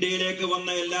 ഇന്ത്യയിലേക്ക് വന്ന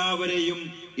എല്ലാവരെയും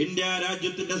ഇന്ത്യ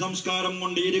രാജ്യത്തിന്റെ സംസ്കാരം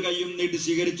കൊണ്ട് ഇരു കൈയും നീട്ടി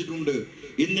സ്വീകരിച്ചിട്ടുണ്ട്.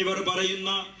 ഇന്നിവർ പറയുന്ന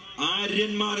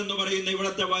ആര്യന്മാരെന്ന് പറയുന്ന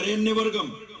ഇവിടത്തെ വരേണ്യവർഗം,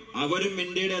 അവരും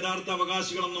ഇന്ത്യയുടെ യഥാർത്ഥ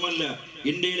അവകാശികളൊന്നുമല്ല.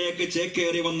 ഇന്ത്യയിലേക്ക്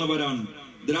ചേക്കേറി വന്നവരാണ്.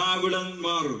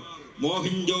 ദ്രാവിഡന്മാർ,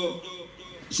 മോഹൻജോ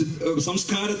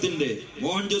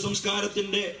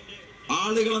സംസ്കാരത്തിന്റെ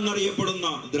ആളുകൾ എന്നറിയപ്പെടുന്ന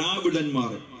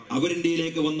ദ്രാവിഡന്മാർ,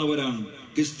 അവരിന്ത്യയിലേക്ക് വന്നവരാണ്.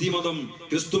 ക്രിസ്തുമതം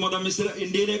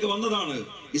ഇന്ത്യയിലേക്ക് വന്നതാണ്.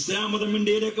 ഇസ്ലാം മതം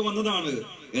ഇന്ത്യയിലേക്ക് വന്നതാണ്.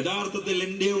 യഥാർത്ഥത്തിൽ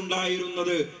ഇന്ത്യ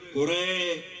ഉണ്ടായിരുന്നത് കുറെ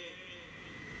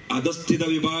അധസ്ഥിത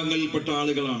വിഭാഗങ്ങളിൽപ്പെട്ട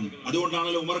ആളുകളാണ്.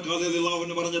 അതുകൊണ്ടാണല്ലോ ഉമർ ഖാലിദ് റളിയല്ലാഹു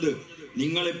അൻഹു പറഞ്ഞത്,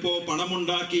 നിങ്ങളിപ്പോ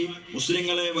പണമുണ്ടാക്കി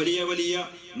മുസ്ലിങ്ങളെ വലിയ വലിയ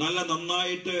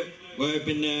നന്നായിട്ട്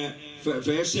പിന്നെ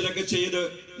ഫേഷ്യലൊക്കെ ചെയ്ത്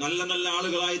നല്ല നല്ല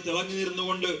ആളുകളായി തിളങ്ങി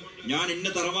നിന്നുകൊണ്ട് ഞാൻ ഇന്ന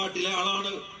തറവാട്ടിലെ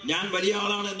ആളാണ്, ഞാൻ വലിയ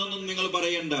ആളാണ് എന്നൊന്നും നിങ്ങൾ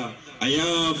പറയണ്ട. അയാ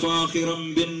ഫാഖിറം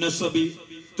ബിൻ നസബി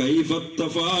കൈഫ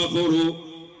തഫാഖുറു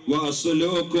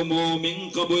വഅസ്ലുകുമു മിൻ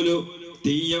ഖബ്ലു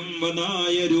തീയം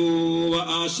വനായരു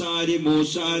വആശാരി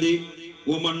മൂശാരി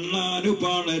വമണ്ണാനു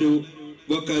പാണരു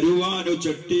വകരുവാനു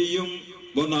ചട്ടിയും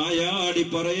വനായാടി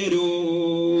പറയരു.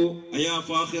 അയാ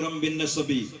ഫാഖിറം ബിൻ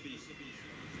നസബി,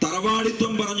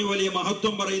 തറവാടിത്വം പറഞ്ഞു വലിയ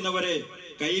മഹത്വം പറയുന്നവരെ,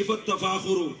 കൈഫ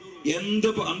തഫാഖുറു, എന്ത്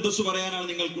അന്തസ് പറയാനാണ്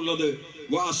നിങ്ങൾക്കുള്ളത്?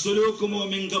 വഅസ്ലുകുമു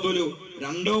മിൻ ഖബ്ലു,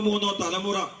 രണ്ടോ മൂന്നോ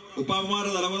തലമുറ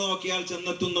ഉപ്പാമാരുടെ തലമുറ നോക്കിയാൽ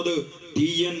ചെന്നെത്തുന്നത്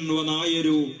തീയൻ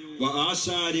വനായരു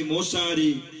വആശാരി മൂശാരി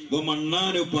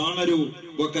വമണ്ണാനു പാണരു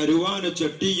വകരുവാനു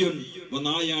ചട്ടിയുൻ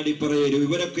വനായാടി പറയരു.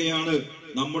 ഇവരൊക്കെയാണ്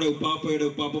നമ്മുടെ ഉപ്പാപ്പയുടെ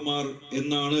ഉപ്പാപ്പമാർ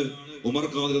എന്നാണ് ഉമർ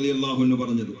ഖാദി റളിയല്ലാഹു അൻഹു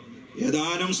പറഞ്ഞത്.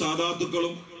 ഏതാനും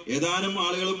സാദാത്തുക്കളും ഏതാനും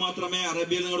ആളുകളും മാത്രമേ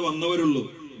അറബിയിൽ നിന്ന് വന്നവരുള്ളൂ.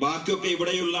 ബാക്കിയൊക്കെ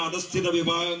ഇവിടെയുള്ള അധസ്ഥിത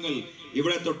വിഭാഗങ്ങൾ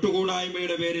ഇവിടെ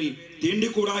തൊട്ടുകൂടായ്മയുടെ പേരിൽ,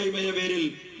 തീണ്ടിക്കൂടായ്മയുടെ പേരിൽ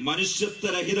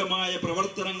മനുഷ്യത്വരഹിതമായ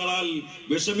പ്രവർത്തനങ്ങളാൽ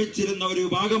വിഷമിച്ചിരുന്ന ഒരു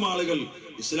വിഭാഗം ആളുകൾ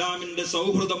ഇസ്ലാമിന്റെ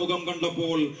സൗഹൃദ മുഖം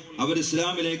കണ്ടപ്പോൾ അവർ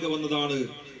ഇസ്ലാമിലേക്ക് വന്നതാണ്.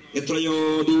 എത്രയോ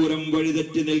ദൂരം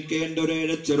വഴിതെറ്റി നിൽക്കേണ്ട ഒരേഴ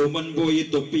ചെറുമൻ പോയി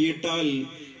തൊപ്പിയിട്ടാൽ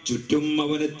ചുറ്റും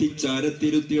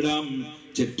അവനെത്തിച്ചാരത്തിരുത്തിടാം,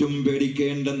 ചുറ്റും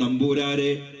പേടിക്കേണ്ട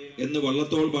നമ്പൂരാരെ എന്ന്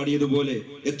വള്ളത്തോൾ പാടിയതുപോലെ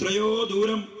എത്രയോ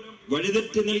ദൂരം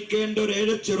വഴിതെറ്റി നിൽക്കേണ്ട ഒരേഴ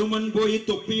ചെറുമൻ പോയി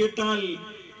തൊപ്പിയിട്ടാൽ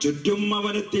ചുറ്റും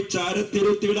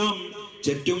അവനെത്തിച്ചാരത്തിരുത്തിടാം,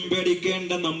 ചുറ്റും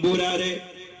പേടിക്കേണ്ട നമ്പൂരാരെ.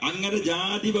 അങ്ങനെ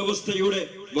ജാതി വ്യവസ്ഥയുടെ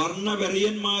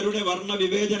വർണ്ണവെറിയന്മാരുടെ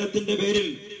വർണ്ണവിവേചനത്തിന്റെ പേരിൽ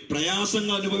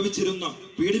പ്രയാസങ്ങൾ അനുഭവിച്ചിരുന്ന,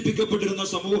 പീഡിപ്പിക്കപ്പെട്ടിരുന്ന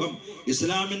സമൂഹം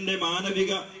ഇസ്ലാമിന്റെ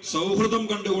മാനവിക സൗഹൃദം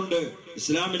കണ്ടുകൊണ്ട്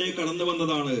ഇസ്ലാമിലേക്ക് കടന്നു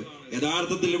വന്നതാണ്.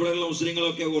 യഥാർത്ഥത്തിൽ ഇവിടെയുള്ള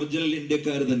മുസ്ലിങ്ങളൊക്കെ ഒറിജിനൽ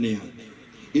ഇന്ത്യക്കാർ തന്നെയാണ്.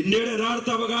 ഇന്ത്യയുടെ യഥാർത്ഥ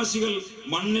അവകാശികൾ,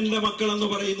 മണ്ണിന്റെ മക്കൾ എന്ന്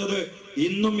പറയുന്നത്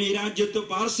ഇന്നും ഈ രാജ്യത്ത്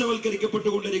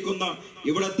പാർശ്വവൽക്കരിക്കപ്പെട്ടുകൊണ്ടിരിക്കുന്ന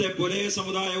ഇവിടത്തെ പുലയ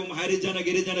സമുദായവും ഹരിജന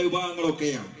ഗിരിജന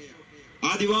വിഭാഗങ്ങളൊക്കെയാണ്,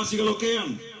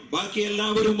 ആദിവാസികളൊക്കെയാണ്. ബാക്കി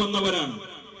എല്ലാവരും വന്നവരാണ്.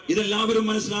 ഇതെല്ലാവരും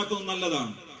മനസ്സിലാക്കുന്നത്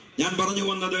നല്ലതാണ്. ഞാൻ പറഞ്ഞു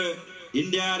വന്നത്,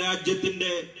 ഇന്ത്യ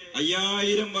രാജ്യത്തിന്റെ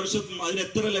 5000 വർഷം,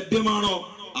 അതിനെത്ര ലഭ്യമാണോ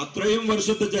അത്രയും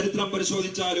വർഷത്തെ ചരിത്രം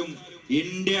പരിശോധിച്ചാലും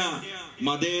ഇന്ത്യ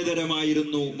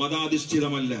മതേതരമായിരുന്നു,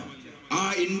 മതാധിഷ്ഠിതമല്ല. ആ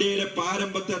ഇന്ത്യയിലെ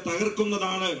പാരമ്പര്യത്തെ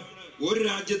തകർക്കുന്നതാണ് ഒരു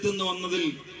രാജ്യത്ത് നിന്ന് വന്നതിൽ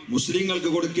മുസ്ലിങ്ങൾക്ക്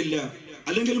കൊടുക്കില്ല,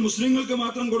 അല്ലെങ്കിൽ മുസ്ലിങ്ങൾക്ക്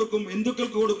മാത്രം കൊടുക്കും,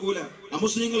 ഹിന്ദുക്കൾക്ക് കൊടുക്കൂല,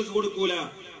 അമുസ്ലിങ്ങൾക്ക് കൊടുക്കൂല.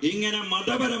 ഇങ്ങനെ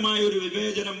മതപരമായ ഒരു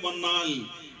വിവേചനം വന്നാൽ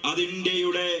അത്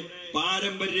ഇന്ത്യയുടെ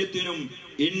പാരമ്പര്യത്തിനും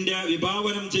ഇന്ത്യ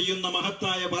വിഭാവനം ചെയ്യുന്ന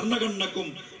മഹത്തായ ഭരണഘടനക്കും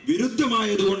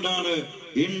വിരുദ്ധമായതുകൊണ്ടാണ്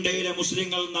ഇന്ത്യയിലെ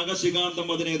മുസ്ലിങ്ങൾ നഖശികാന്തം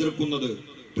അതിനെ എതിർക്കുന്നത്.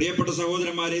 പ്രിയപ്പെട്ട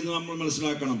സഹോദരന്മാരെ, ഇത് നമ്മൾ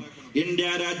മനസ്സിലാക്കണം. ഇന്ത്യ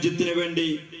രാജ്യത്തിന് വേണ്ടി,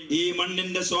 ഈ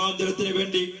മണ്ണിന്റെ സ്വാതന്ത്ര്യത്തിന്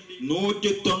വേണ്ടി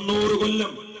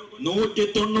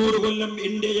 190 കൊല്ലം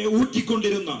ഇന്ത്യയെ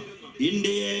ഊറ്റിക്കൊണ്ടിരുന്ന,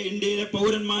 ഇന്ത്യയിലെ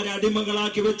പൗരന്മാരെ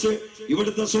അടിമകളാക്കി വെച്ച്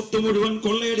ഇവിടുത്തെ സ്വത്ത് മുഴുവൻ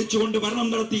കൊള്ളയടിച്ചുകൊണ്ട് ഭരണം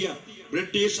നടത്തിയ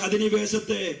ബ്രിട്ടീഷ്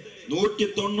അധിനിവേശത്തെ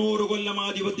 190 കൊല്ലം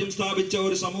ആധിപത്യം സ്ഥാപിച്ച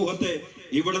ഒരു സമൂഹത്തെ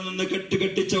ഇവിടെ നിന്ന്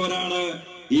കെട്ടിച്ചവരാണ്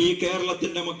ഈ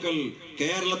കേരളത്തിന്റെ മക്കൾ.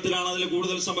 കേരളത്തിലാണ് അതിൽ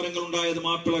കൂടുതൽ സമരങ്ങൾ ഉണ്ടായത്.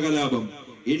 മാപ്പിള കലാപം.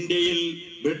 ഇന്ത്യയിൽ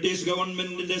ബ്രിട്ടീഷ്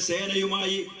ഗവൺമെന്റിന്റെ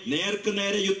സേനയുമായി നേർക്ക്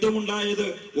നേരെ യുദ്ധമുണ്ടായത്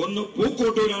ഒന്ന്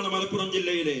പൂക്കോട്ടൂരാണ്, മലപ്പുറം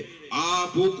ജില്ലയിലെ. ആ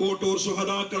പൂക്കോട്ടൂർ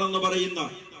സുഹദാക്കൾ എന്ന് പറയുന്ന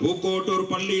പൂക്കോട്ടൂർ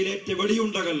പള്ളിയിലേറ്റ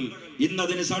വെടിയുണ്ടകൾ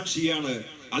ഇന്നതിന് സാക്ഷിയാണ്.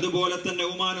 അതുപോലെ തന്നെ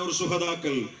ഉമാനൂർ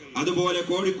സുഹദാക്കൾ, അതുപോലെ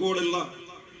കോഴിക്കോടുള്ള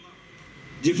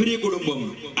ജിഫ്രി കുടുംബം,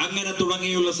 അങ്ങനെ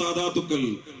തുടങ്ങിയുള്ള സാദാത്തുക്കൾ.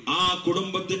 ആ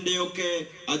കുടുംബത്തിന്റെയൊക്കെ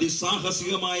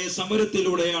അതിസാഹസികമായ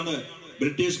സമരത്തിലൂടെയാണ്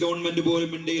ബ്രിട്ടീഷ് ഗവൺമെന്റ്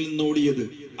പോലും ഇന്ത്യയിൽ നിന്ന് ഓടിയത്.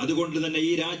 അതുകൊണ്ട് തന്നെ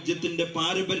ഈ രാജ്യത്തിന്റെ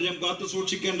പാരമ്പര്യം കാത്തു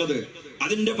സൂക്ഷിക്കേണ്ടത്,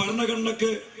 അതിന്റെ ഭരണഘടനക്ക്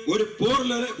ഒരു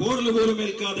പോറൽ പോലും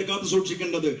ഏൽക്കാതെ കാത്തു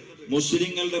സൂക്ഷിക്കേണ്ടത്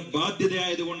മുസ്ലിങ്ങളുടെ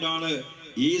ബാധ്യതയായതുകൊണ്ടാണ്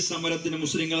ഈ സമരത്തിന്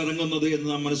മുസ്ലിങ്ങൾ ഇറങ്ങുന്നത് എന്ന്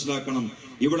നാം മനസ്സിലാക്കണം.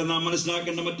 ഇവിടെ നാം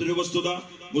മനസ്സിലാക്കേണ്ട മറ്റൊരു വസ്തുത,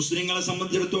 മുസ്ലിങ്ങളെ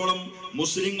സംബന്ധിച്ചിടത്തോളം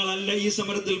മുസ്ലിങ്ങളല്ല ഈ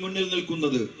സമരത്തിൽ മുന്നിൽ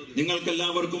നിൽക്കുന്നത്.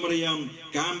 നിങ്ങൾക്കെല്ലാവർക്കും അറിയാം,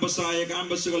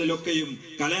 ക്യാമ്പസുകളിലൊക്കെയും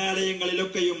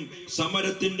കലാലയങ്ങളിലൊക്കെയും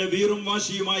സമരത്തിന്റെ വീറും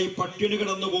വാശിയുമായി പട്ടിണി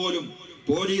കിടന്നു പോലും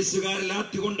പോലീസുകാരെ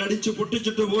ലാത്തികൊണ്ട് അടിച്ചു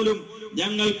പൊട്ടിച്ചിട്ട് പോലും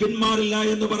ഞങ്ങൾ പിന്മാറില്ല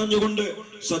എന്ന് പറഞ്ഞുകൊണ്ട്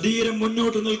സധീരം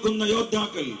മുന്നോട്ട് നിൽക്കുന്ന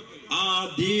യോദ്ധാക്കൾ, ആ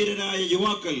ധീരരായ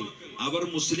യുവാക്കൾ, അവർ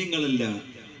മുസ്ലിങ്ങളല്ല.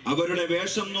 അവരുടെ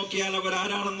വേഷം നോക്കിയാൽ അവർ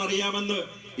ആരാണെന്നറിയാമെന്ന്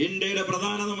ഇന്ത്യയുടെ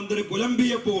പ്രധാനമന്ത്രി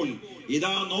പുലമ്പിയപ്പോൾ,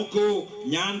 ഇതാ നോക്കൂ,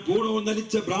 ഞാൻ പൂണൂൽ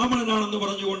ധരിച്ച ബ്രാഹ്മണനാണെന്ന്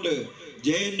പറഞ്ഞുകൊണ്ട്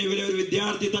JNUവിലെ ഒരു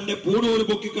വിദ്യാർത്ഥി തന്റെ പൂണൂൽ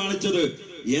പൊക്കി കാണിച്ചത്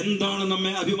എന്താണ്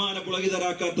നമ്മെ അഭിമാന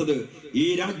പുളകിതരാക്കാത്തത്? ഈ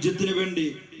രാജ്യത്തിന് വേണ്ടി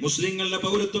മുസ്ലിങ്ങളുടെ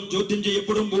പൗരത്വം ചോദ്യം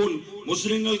ചെയ്യപ്പെടുമ്പോൾ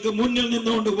മുസ്ലിങ്ങൾക്ക് മുന്നിൽ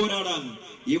നിന്നുകൊണ്ട് പോരാടാൻ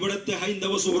ഇവിടുത്തെ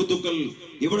ഹൈന്ദവ സുഹൃത്തുക്കൾ,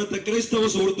 ഇവിടുത്തെ ക്രൈസ്തവ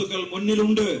സുഹൃത്തുക്കൾ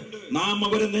മുന്നിലുണ്ട്. നാം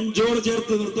അവരെ നെഞ്ചോട്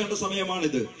ചേർത്ത് നിർത്തേണ്ട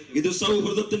സമയമാണിത്. ഇത്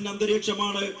സൗഹൃദത്തിന്റെ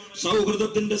അന്തരീക്ഷമാണ്,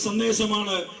 സൗഹൃദത്തിന്റെ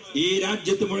സന്ദേശമാണ് ഈ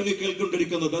രാജ്യത്ത് മുഴങ്ങി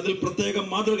കേൾക്കൊണ്ടിരിക്കുന്നത്. അതിൽ പ്രത്യേകം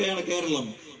മാതൃകയാണ് കേരളം.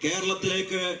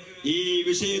 കേരളത്തിലേക്ക് ഈ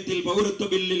വിഷയത്തിൽ പൗരത്വ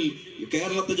ബില്ലിൽ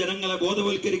കേരളത്തെ ജനങ്ങളെ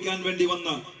ബോധവൽക്കരിക്കാൻ വേണ്ടി വന്ന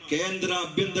കേന്ദ്ര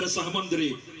ആഭ്യന്തര സഹമന്ത്രി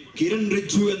കിരൺ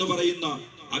റിജ്ജു എന്ന് പറയുന്ന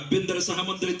ആഭ്യന്തര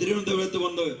സഹമന്ത്രി തിരുവനന്തപുരത്ത്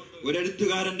വന്ന് ഒരു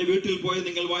എഴുത്തുകാരന്റെ വീട്ടിൽ പോയി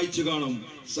നിങ്ങൾ വായിച്ചു കാണും.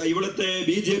 ഇവിടുത്തെ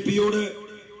BJPയോട്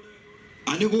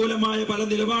അനുകൂലമായ പല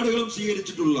നിലപാടുകളും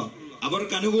സ്വീകരിച്ചിട്ടുള്ള,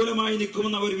 അവർക്ക് അനുകൂലമായി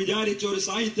നിൽക്കുമെന്ന് അവർ വിചാരിച്ച ഒരു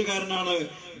സാഹിത്യകാരനാണ്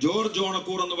ജോർജ്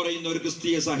ഓണക്കൂർ എന്ന് പറയുന്ന ഒരു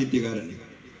ക്രിസ്തീയ സാഹിത്യകാരൻ.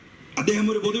 അദ്ദേഹം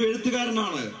ഒരു പൊതു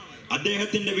എഴുത്തുകാരനാണ്.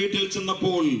 അദ്ദേഹത്തിന്റെ വീട്ടിൽ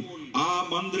ചെന്നപ്പോൾ ആ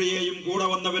മന്ത്രിയെയും കൂടെ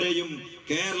വന്നവരെയും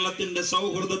കേരളത്തിന്റെ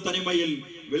സൗഹൃദ തനിമയിൽ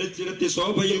വിളിച്ചിരുത്തി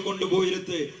ശോഭയിൽ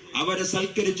കൊണ്ടുപോയിരുത്ത് അവരെ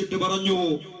സൽക്കരിച്ചിട്ട് പറഞ്ഞു,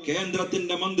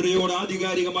 കേന്ദ്രത്തിന്റെ മന്ത്രിയോട്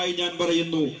ആധികാരികമായി ഞാൻ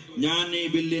പറയുന്നു, ഞാൻ ഈ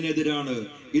ബില്ലിനെതിരാണ്.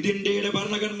 ഇത് ഇന്ത്യയുടെ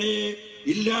ഭരണഘടനയെ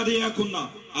ഇല്ലാതെയാക്കുന്ന,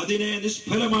 അതിനെ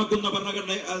നിഷ്ഫലമാക്കുന്ന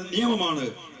ഭരണഘടന നിയമമാണ്.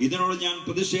 ഇതിനോട് ഞാൻ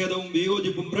പ്രതിഷേധവും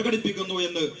വിയോജിപ്പും പ്രകടിപ്പിക്കുന്നു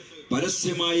എന്ന്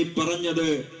പരസ്യമായി പറഞ്ഞത്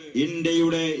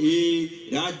ഇന്ത്യയുടെ ഈ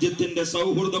രാജ്യത്തിന്റെ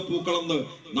സൗഹൃദ പൂക്കളെന്ന്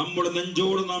നമ്മുടെ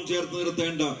നെഞ്ചോട് നാം ചേർത്ത്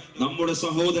നിർത്തേണ്ട നമ്മുടെ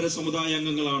സഹോദര സമുദായ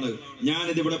അംഗങ്ങളാണ്.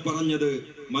 ഞാനിതിവിടെ പറഞ്ഞത്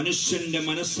മനുഷ്യന്റെ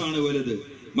മനസ്സാണ് വലുത്,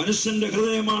 മനുഷ്യന്റെ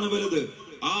ഹൃദയമാണ് വലുത്.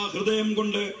 ആ ഹൃദയം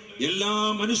കൊണ്ട് എല്ലാ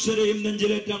മനുഷ്യരെയും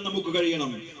നെഞ്ചിലേറ്റാൻ നമുക്ക്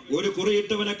കഴിയണം. ഒരു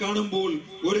കുറിയിട്ടവനെ കാണുമ്പോൾ,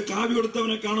 ഒരു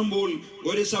കാവ്യെടുത്തവനെ കാണുമ്പോൾ,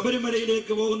 ഒരു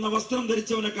ശബരിമലയിലേക്ക് പോകുന്ന വസ്ത്രം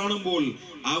ധരിച്ചവനെ കാണുമ്പോൾ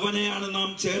അവനെയാണ് നാം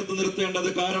ചേർത്ത് നിർത്തേണ്ടത്.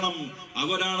 കാരണം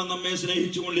അവരാണ് നമ്മെ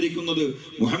സ്നേഹിച്ചു കൊണ്ടിരിക്കുന്നത്.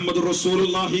 മുഹമ്മദ്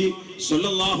റസൂലുള്ളാഹി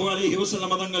സ്വല്ലല്ലാഹു അലൈഹി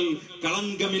വസല്ലം തങ്ങൾ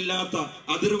കളങ്കമില്ലാത്ത,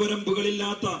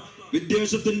 അതിർവരമ്പുകളില്ലാത്ത,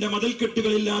 വിദ്വേഷത്തിന്റെ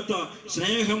മതിൽക്കെട്ടുകളില്ലാത്ത,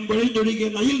 സ്നേഹം വഴിഞ്ഞൊഴുകിയ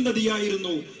നൈൽ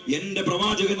നദിയായിരുന്നു എന്റെ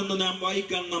പ്രവാചകൻ എന്ന് നാം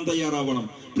വായിക്കാൻ നാം തയ്യാറാവണം.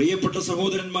 പ്രിയപ്പെട്ട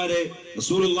സഹോദരന്മാരെ,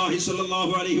 റസൂലുള്ളാഹി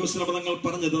സ്വല്ലല്ലാഹു അലൈഹി വസല്ലം തങ്ങൾ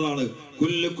പറഞ്ഞതാണ്,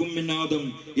 കുല്ലുക്കും മിൻ ആദം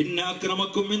ഇന്ന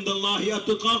അക്രമക്കും ഇൻദല്ലാഹി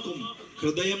അത്ഖാക്കും.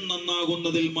 ഹൃദയം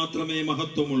നന്നാകുന്നതിൽ മാത്രമേ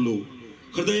മഹത്വമുള്ളൂ.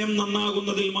 ഹൃദയം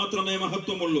നന്നാകുന്നതിൽ മാത്രമേ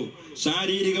മഹത്വമുള്ളൂ.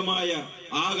 ശാരീരികമായ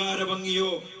ആകാര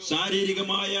ഭംഗിയോ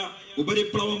ശാരീരികമായ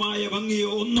ഉപരിപ്ലവമായ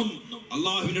ഭംഗിയോ ഒന്നും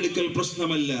അള്ളാഹുവിന്റെ അടുക്കൽ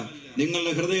പ്രശ്നമല്ല.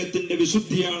 നിങ്ങളുടെ ഹൃദയത്തിന്റെ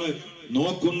വിശുദ്ധിയാണ്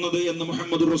നോക്കുന്നത് എന്ന്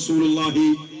മുഹമ്മദ് റസൂലുള്ളാഹി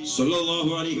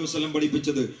സ്വല്ലല്ലാഹു അലൈഹി വസല്ലം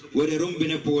പഠിപ്പിച്ചത്.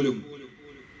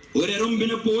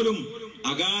 ഒരെറുമ്പിനെ പോലും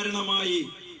അകാരണമായി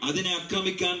അതിനെ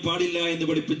ആക്രമിക്കാൻ പാടില്ല എന്ന്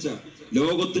പഠിപ്പിച്ച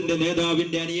ലോകത്തിന്റെ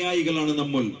നേതാവിന്റെ അനുയായികളാണ്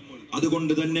നമ്മൾ.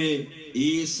 അതുകൊണ്ട് തന്നെ ഈ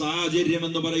സാഹചര്യം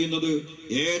എന്ന് പറയുന്നത്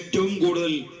ഏറ്റവും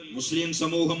കൂടുതൽ മുസ്ലിം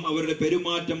സമൂഹം അവരുടെ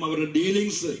പെരുമാറ്റം, അവരുടെ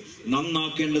ഡീലിങ്സ്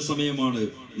നന്നാക്കേണ്ട സമയമാണ്.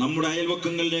 നമ്മുടെ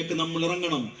അയൽവക്കങ്ങളിലേക്ക് നമ്മൾ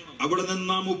ഇറങ്ങണം. അവിടെ നിന്ന്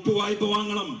നാം ഉപ്പ് വായ്പ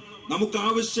വാങ്ങണം. നമുക്ക്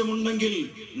ആവശ്യമുണ്ടെങ്കിൽ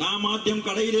നാം ആദ്യം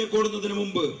കടയിലേക്ക് ഓടുന്നതിന്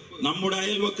മുമ്പ് നമ്മുടെ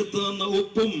അയൽവക്കത്ത് നിന്ന്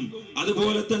ഉപ്പും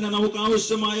അതുപോലെ തന്നെ നമുക്ക്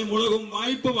ആവശ്യമായ മുളകും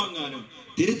വായ്പ വാങ്ങാനും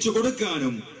തിരിച്ചു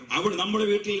കൊടുക്കാനും. അവിടെ നമ്മുടെ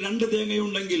വീട്ടിൽ 2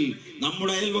 തേങ്ങയുണ്ടെങ്കിൽ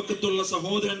നമ്മുടെ അയൽവക്കത്തുള്ള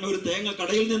സഹോദരൻ ഒരു തേങ്ങ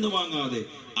കടയിൽ നിന്ന് വാങ്ങാതെ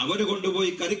അവന്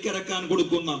കൊണ്ടുപോയി കറിക്കരക്കാൻ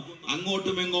കൊടുക്കുന്ന,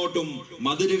 അങ്ങോട്ടും ഇങ്ങോട്ടും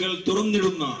മതിലുകൾ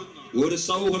തുറന്നിടുന്ന ഒരു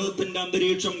സൗഹൃദത്തിന്റെ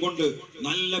അന്തരീക്ഷം കൊണ്ട്,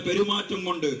 നല്ല പെരുമാറ്റം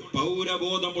കൊണ്ട്,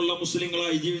 പൗരബോധമുള്ള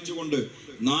മുസ്ലിങ്ങളായി ജീവിച്ചുകൊണ്ട്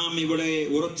നാം ഇവിടെ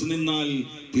ഉറച്ചു നിന്നാൽ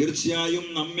തീർച്ചയായും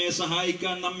നമ്മെ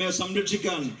സഹായിക്കാൻ, നമ്മെ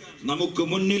സംരക്ഷിക്കാൻ നമുക്ക്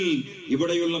മുന്നിൽ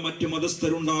ഇവിടെയുള്ള മറ്റു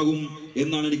മതസ്ഥരുണ്ടാകും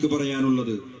എന്നാണ് എനിക്ക്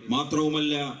പറയാനുള്ളത്.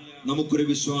 മാത്രവുമല്ല, നമുക്കൊരു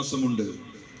വിശ്വാസമുണ്ട്,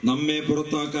 നമ്മെ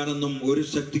പുറത്താക്കാനൊന്നും ഒരു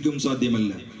ശക്തിക്കും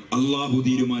സാധ്യമല്ല. അള്ളാഹു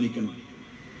തീരുമാനിക്കണം.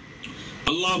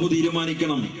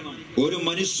 ഒരു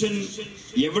മനുഷ്യൻ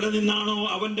എവിടെ നിന്നാണോ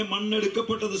അവന്റെ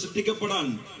മണ്ണെടുക്കപ്പെട്ടത്, സൃഷ്ടിക്കപ്പെടാൻ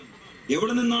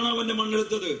എവിടെ നിന്നാണോ അവന്റെ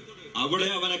മണ്ണെടുത്തത്, അവിടെ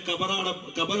അവനെ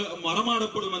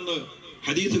മറമാടപ്പെടുമെന്ന്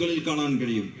ഹദീസുകളിൽ കാണാൻ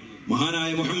കഴിയും.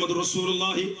 മഹാനായ മുഹമ്മദ്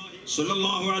റസൂലുള്ളാഹി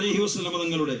സ്വല്ലല്ലാഹു അലൈഹി വസല്ലം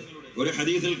തങ്ങളുടെ ഒരു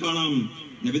ഹദീസിൽ കാണാം,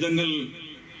 നബിതങ്ങൾ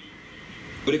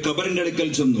ഒരു ഖബറിന്റെ അടുക്കൽ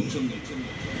ചെന്നു.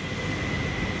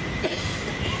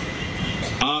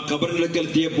 ആ ഖബറിന്റെ അടുക്കൽ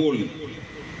എത്തിയപ്പോൾ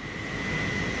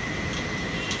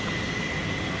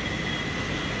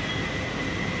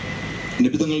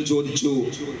നബിതങ്ങൾ ചോദിച്ചു,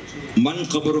 മൻ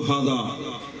ഖബറു ഹാദാ,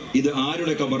 ഇത്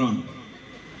ആരുടെ ഖബറാണ്?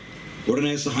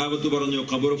 ഉടനെ സഹാബത്ത് പറഞ്ഞു,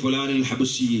 ഖബറു ഫുലാനിൽ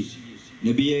ഹബശി,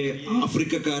 നബിയെ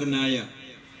ആഫ്രിക്കക്കാരനായ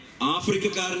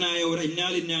ഒരു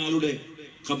ഇന്നാലിന്ന ആളുടെ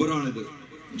ഖബറാണിത്.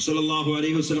 സല്ലല്ലാഹു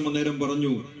അലൈഹി വസല്ലം നേരം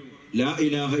പറഞ്ഞു, ലാ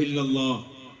ഇലാഹ ഇല്ലല്ലാഹ്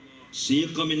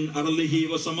സീഖ മിൻ അർളിഹി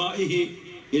വസമാഇഹി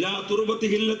ഇലാ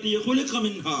തുർബതിഹി അല്ലതി ഖുലിഖ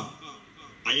മിൻഹാ.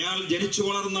 അയാൾ ജനിച്ചു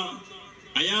വളർന്ന,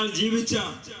 അയാൾ ജീവിച്ച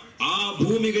ആ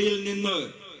ഭൂമികയിൽ നിന്ന്,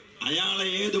 അയാളെ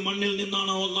ഏത് മണ്ണിൽ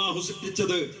നിന്നാണോ അല്ലാഹു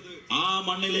സൃഷ്ടിച്ചത് ആ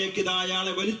മണ്ണിലേക്ക് ഇതാ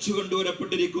അയാളെ വലിച്ചു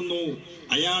കൊണ്ടുവരപ്പെട്ടിരിക്കുന്നു,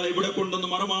 അയാൾ ഇവിടെ കൊണ്ടുവന്ന്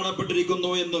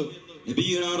മറമാടപ്പെട്ടിരിക്കുന്നു എന്ന്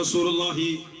നബിയുനാ റസൂലുള്ളാഹി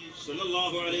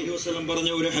സ്വല്ലല്ലാഹു അലൈഹി വസല്ലം പറഞ്ഞ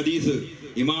ഒരു ഹദീസ്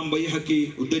ഇമാം ബൈഹഖി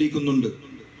ഉദ്ധരിക്കുന്നുണ്ട്.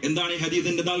 എന്താണ് ഈ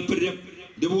ഹദീസിന്റെ താല്പര്യം?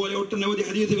 ഇതുപോലെ ഒട്ടനവധി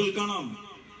ഹദീസുകൾ കാണാം.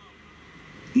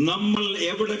 നമ്മൾ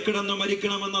എവിടെ കിടന്ന്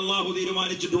മരിക്കണമെന്ന് അള്ളാഹു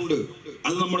തീരുമാനിച്ചിട്ടുണ്ട്.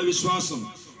 അത് നമ്മുടെ വിശ്വാസം.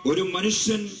 ഒരു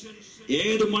മനുഷ്യൻ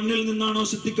ഏത് മണ്ണിൽ നിന്നാണോ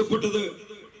സൃഷ്ടിക്കപ്പെട്ടത്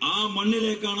ആ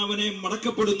മണ്ണിലേക്കാണ് അവനെ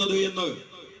മടക്കപ്പെടുന്നത് എന്ന്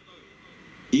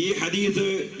ഈ ഹദീസ്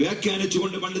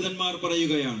വ്യാഖ്യാനിച്ചുകൊണ്ട് പണ്ഡിതന്മാർ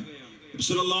പറയുകയാണ്. നബി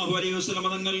സല്ലല്ലാഹു അലൈഹി വസല്ലം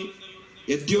തങ്ങൾ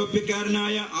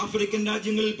എത്യോപ്യക്കാരനായ ആഫ്രിക്കൻ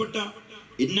രാജ്യങ്ങളിൽപ്പെട്ട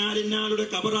ഇന്നാലിന്നാളുടെ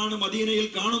ഖബറാണ് മദീനയിൽ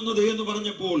കാണുന്നത് എന്ന്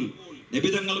പറഞ്ഞപ്പോൾ നബി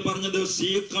തങ്ങൾ പറഞ്ഞത്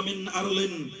സീഖ മിൻ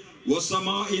അർളിൻ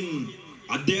വസമാഇൻ,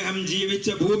 അദ്ദേഹം ജീവിച്ച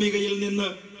ഭൂമികയിൽ നിന്ന്,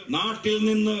 നാട്ടിൽ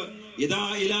നിന്ന്, ഇദാ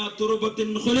ഇലാ തുർബത്തിൻ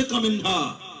ഖുലിഖ മിൻഹാ,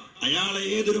 അയാളെ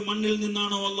ഏതൊരു മണ്ണിൽ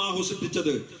നിന്നാണോ അള്ളാഹു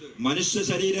സൃഷ്ടിച്ചത്. മനുഷ്യ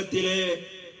ശരീരത്തിലെ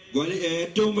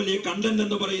ഏറ്റവും വലിയ കണ്ടന്റ്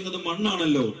എന്ന് പറയുന്നത്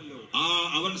മണ്ണാണല്ലോ.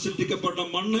 അവൻ സൃഷ്ടിക്കപ്പെട്ട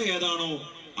മണ്ണ് ഏതാണോ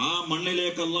ആ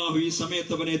മണ്ണിലേക്ക് അള്ളാഹു ഈ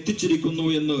സമയത്ത് അവനെ എത്തിച്ചിരിക്കുന്നു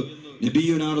എന്ന്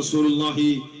നബിയുനാ റസൂലുള്ളാഹി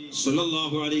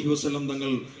സ്വല്ലല്ലാഹു അലൈഹി വസല്ലം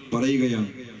തങ്ങൾ പറയുകയാണ്.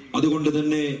 അതുകൊണ്ട്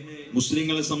തന്നെ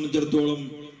മുസ്ലിങ്ങളെ സംബന്ധിച്ചിടത്തോളം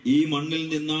ഈ മണ്ണിൽ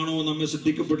നിന്നാണോ നമ്മെ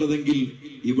സൃഷ്ടിക്കപ്പെട്ടതെങ്കിൽ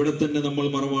ഇവിടെ തന്നെ നമ്മൾ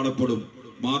മറമാടപ്പെടും.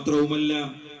 മാത്രവുമല്ല,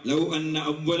 ലൗ അന്ന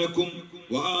അവ്വലക്കും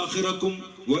വആഖിറക്കും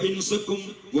വഇൻസക്കും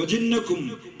വജിന്നക്കും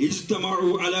ഇജ്തമഉ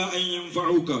അലാ അൻ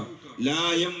യൻഫഉക ലാ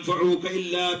യൻഫഉക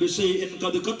ഇല്ലാ ബിശൈഇൻ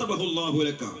ഖദ് കതബഹു അല്ലാഹു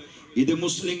ലക. ഇത്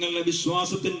മുസ്ലിങ്ങളുടെ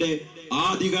വിശ്വാസത്തിന്റെ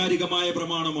ആധികാരികമായ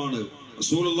പ്രമാണമാണ്.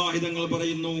 റസൂലുള്ളാഹി തങ്ങൾ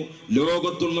പറയുന്നു,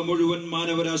 ലോകത്തുള്ള മുഴുവൻ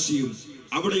മാനവരാശിയും,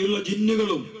 അവിടെയുള്ള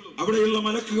ജിന്നുകളും അവിടെയുള്ള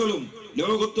മലക്കുകളും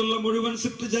ലോകത്തുള്ള മുഴുവൻ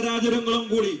സൃഷ്ടിചരാചരങ്ങളും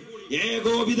കൂടി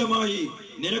ഏകോപിതമായി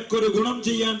നിനക്കൊരു ഗുണം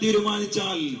ചെയ്യാൻ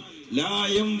തീരുമാനിച്ചാൽ ലാ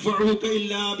യൻഫഉക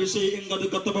ഇല്ലാ ബിശൈഇൻ ഖദ്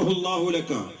കതബഹു അല്ലാഹു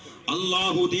ലക,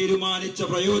 അല്ലാഹു തീരുമാനിച്ച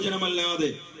പ്രയോജനമല്ലാതെ,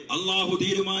 അല്ലാഹു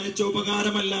തീരുമാനിച്ച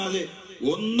ഉപകാരമല്ലാതെ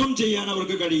ഒന്നും ചെയ്യാൻ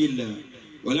അവർക്ക് കഴിയില്ല.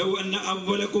 വലൗ അന്ന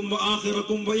അവ്വലക്കും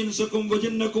വആഖിറക്കും വഇൻസക്കും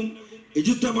വജിന്നക്കും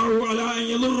ഇജ്തമഉ അലാ അൻ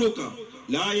യദുറുക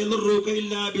ലാ യദുറുക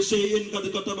ഇല്ലാ ബിശൈഇൻ ഖദ്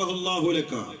കതബഹു അല്ലാഹു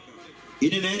ലക.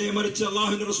 ഇനി നേരെ മറിച്ച്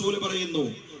അല്ലാഹുവിന്റെ റസൂൽ പറയുന്നു,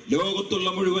 ലോകത്തുള്ള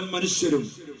മുഴുവൻ മനുഷ്യരും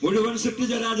മുഴുവൻ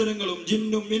സൃഷ്ടിചരാചരങ്ങളും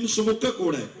ജിന്നും ഇൻസും ഒക്കെ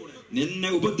കൂടെ നിന്നെ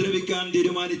ഉപദ്രവിക്കാൻ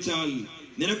തീരുമാനിച്ചാൽ,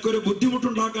 നിനക്കൊരു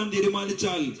ബുദ്ധിമുട്ടുണ്ടാക്കാൻ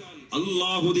തീരുമാനിച്ചാൽ,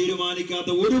 അള്ളാഹു തീരുമാനിക്കാത്ത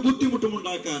ഒരു ബുദ്ധിമുട്ടും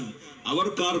ഉണ്ടാക്കാൻ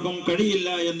അവർക്കാർക്കും കഴിയില്ല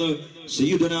എന്ന്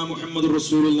സയ്യിദുനാ മുഹമ്മദ്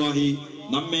റസൂലുള്ളാഹി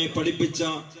നമ്മെ പഠിപ്പിച്ച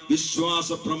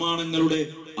വിശ്വാസ പ്രമാണങ്ങളുടെ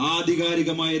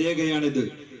ആധികാരികമായ രേഖയാണിത്.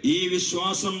 ഈ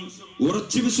വിശ്വാസം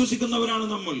ഉറച്ചു വിശ്വസിക്കുന്നവരാണ്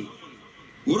നമ്മൾ.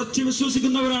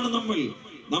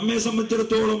 നമ്മെ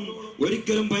സംബന്ധിച്ചിടത്തോളം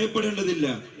ഒരിക്കലും ഭയപ്പെടേണ്ടതില്ല.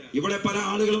 ഇവിടെ പല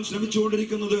ആളുകളും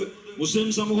ശ്രമിച്ചുകൊണ്ടിരിക്കുന്നത് മുസ്ലിം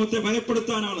സമൂഹത്തെ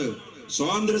ഭയപ്പെടുത്താനാണ്.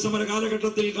 സ്വാതന്ത്ര്യ സമര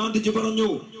കാലഘട്ടത്തിൽ ഗാന്ധിജി പറഞ്ഞു,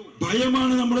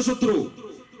 ഭയമാണ് നമ്മുടെ ശത്രു,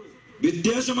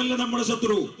 വിദ്വേഷമല്ല നമ്മുടെ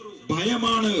ശത്രു,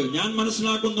 ഭയമാണ്. ഞാൻ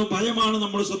മനസ്സിലാക്കുന്നു, ഭയമാണ്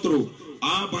നമ്മുടെ ശത്രു.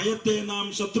 ആ ഭയത്തെ നാം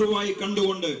ശത്രുവായി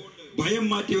കണ്ടുകൊണ്ട് ഭയം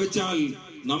മാറ്റിവെച്ചാൽ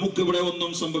നമുക്കിവിടെ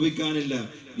ഒന്നും സംഭവിക്കാനില്ല.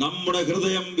 നമ്മുടെ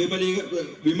ഹൃദയം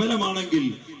വിമലമാണെങ്കിൽ,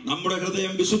 നമ്മുടെ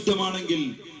ഹൃദയം വിശുദ്ധമാണെങ്കിൽ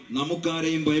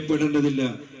നമുക്കാരെയും ഭയപ്പെടേണ്ടതില്ല.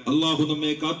 അള്ളാഹു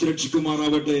നമ്മെ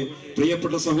കാത്തുരക്ഷിക്കുമാറാവട്ടെ.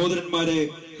 പ്രിയപ്പെട്ട സഹോദരന്മാരെ,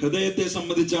 ഹൃദയത്തെ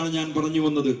സംബന്ധിച്ചാണ് ഞാൻ പറഞ്ഞു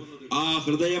വന്നത്. ആ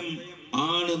ഹൃദയം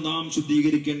ആണ് നാം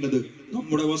ശുദ്ധീകരിക്കേണ്ടത്.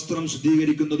 നമ്മുടെ വസ്ത്രം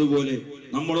ശുദ്ധീകരിക്കുന്നത് പോലെ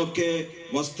നമ്മളൊക്കെ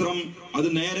വസ്ത്രം അത്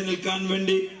നേരെ നിൽക്കാൻ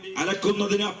വേണ്ടി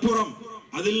അലക്കുന്നതിന് അപ്പുറം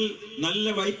അതിൽ നല്ല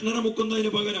വൈറ്റ്നർ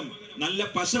മുക്കുന്നതിന് പകരം നല്ല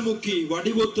പശമുക്കി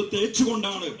വടിവൊത്ത്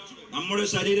തേച്ചുകൊണ്ടാണ് നമ്മുടെ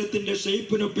ശരീരത്തിന്റെ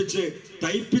ഷേപ്പിനൊപ്പിച്ച്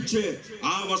തയ്പ്പിച്ച്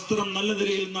ആ വസ്ത്രം നല്ല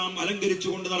നിലയിൽ നാം അലങ്കരിച്ചു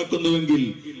കൊണ്ട് നടക്കുന്നുവെങ്കിൽ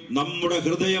നമ്മുടെ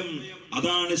ഹൃദയം,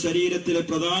 അതാണ് ശരീരത്തിലെ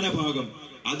പ്രധാന ഭാഗം,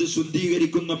 അത്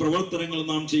ശുദ്ധീകരിക്കുന്ന പ്രവർത്തനങ്ങൾ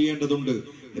നാം ചെയ്യേണ്ടതുണ്ട്.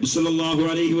 നബി സല്ലല്ലാഹു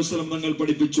അലൈഹി വസല്ലം തങ്ങൾ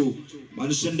പഠിപ്പിച്ചു,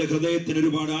 മനുഷ്യന്റെ ഹൃദയത്തിന്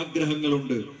ഒരുപാട്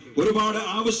ആഗ്രഹങ്ങളുണ്ട്, ഒരുപാട്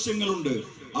ആവശ്യങ്ങളുണ്ട്.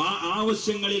 ആ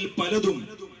ആവശ്യങ്ങളിൽ പലതും,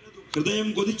 ഹൃദയം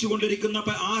കൊതിച്ചുകൊണ്ടിരിക്കുന്ന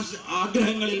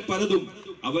ആഗ്രഹങ്ങളിൽ പലതും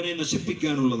അവനെ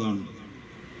നശിപ്പിക്കാനുള്ളതാണ്,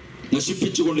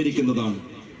 നശിപ്പിച്ചുകൊണ്ടിരിക്കുന്നതാണ്.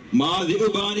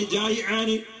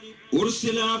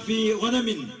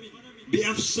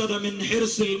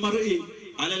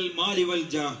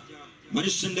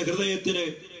 മനുഷ്യന്റെ ഹൃദയത്തിന്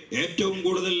ഏറ്റവും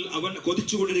കൂടുതൽ അവൻ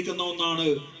കൊതിച്ചുകൊണ്ടിരിക്കുന്ന ഒന്നാണ്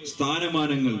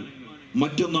സ്ഥാനമാനങ്ങൾ,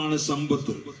 മറ്റൊന്നാണ്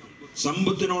സമ്പത്ത്.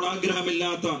 സമ്പത്തിനോട്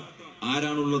ആഗ്രഹമില്ലാത്ത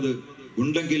ആരാണുള്ളത്?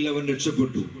 ഉണ്ടെങ്കിൽ അവൻ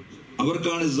രക്ഷപ്പെട്ടു.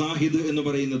 അവർക്കാണ് സാഹിദ് എന്ന്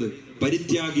പറയുന്നത്,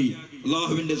 പരിത്യാഗി,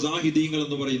 അള്ളാഹുവിന്റെ സാഹിദീങ്ങൾ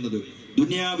എന്ന് പറയുന്നത്.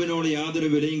 ദുനിയാവിനോട് യാതൊരു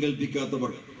വിലയും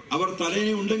കൽപ്പിക്കാത്തവർ. അവർ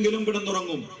തലേണി ഉണ്ടെങ്കിലും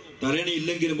കിടന്നുറങ്ങും, തലേണി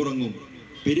ഇല്ലെങ്കിലും ഉറങ്ങും,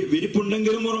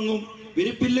 വിരിപ്പുണ്ടെങ്കിലും ഉറങ്ങും,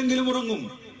 വിരിപ്പില്ലെങ്കിലും ഉറങ്ങും.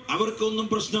 അവർക്കൊന്നും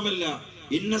പ്രശ്നമല്ല.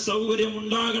 ഇന്ന സൗകര്യം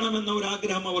ഉണ്ടാകണമെന്ന ഒരു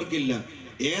ആഗ്രഹം അവർക്കില്ല.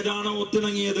 ഏതാണോ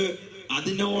ഒത്തിണങ്ങിയത്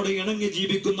അതിനോട് ഇണങ്ങി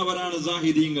ജീവിക്കുന്നവരാണ്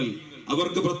സാഹിദീങ്ങൾ.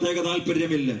 അവർക്ക് പ്രത്യേക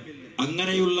താല്പര്യമില്ല.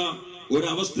 അങ്ങനെയുള്ള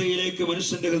ഒരവസ്ഥയിലേക്ക്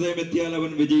മനുഷ്യന്റെ ഹൃദയം എത്തിയാൽ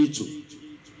അവൻ വിജയിച്ചു.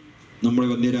 നമ്മുടെ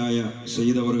വന്യരായ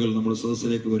സയ്യിദ് അവറുകൾ നമ്മുടെ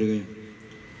സദസ്സിലേക്ക് വരികയാണ്.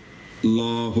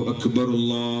 അല്ലാഹു അക്ബർ,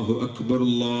 അല്ലാഹു അക്ബർ,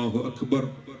 അല്ലാഹു അക്ബർ.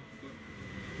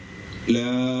 ലാ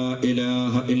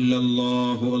ഇലാഹ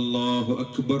ഇല്ലല്ലാഹു അല്ലാഹു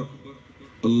അക്ബർ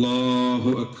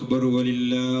അല്ലാഹു അക്ബർ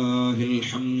വലില്ലാഹിൽ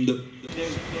ഹംദ്.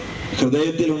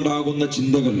 ഹൃദയത്തിൽ ഉണ്ടാകുന്ന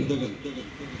ചിന്തകൾ,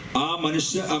 ആ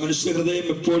മനുഷ്യ ഹൃദയം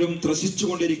എപ്പോഴും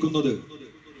ത്രസിച്ചുകൊണ്ടിരിക്കുന്നത്,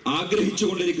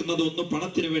 ആഗ്രഹിച്ചുകൊണ്ടിരിക്കുന്നത് ഒന്ന്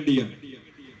പണത്തിന് വേണ്ടിയാണ്,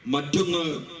 മറ്റൊന്ന്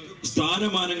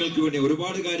സ്ഥാനമാനങ്ങൾക്ക് വേണ്ടി.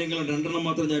 ഒരുപാട് കാര്യങ്ങൾ, രണ്ടെണ്ണം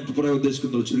മാത്രം ഞാൻ പറയാൻ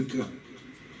ഉദ്ദേശിക്കുന്നുള്ളൂ, ചുരുക്കുക.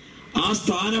 ആ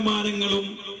സ്ഥാനമാനങ്ങളും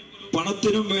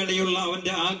പണത്തിനും വേണ്ടിയുള്ള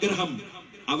അവന്റെ ആഗ്രഹം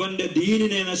അവന്റെ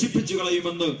ദീനിനെ നശിപ്പിച്ചു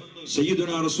കളയുമെന്ന്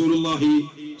സയ്യിദുനാ റസൂലുള്ളാഹി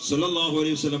സ്വല്ലല്ലാഹു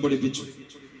അലൈഹി വസല്ലം പഠിപ്പിച്ചു.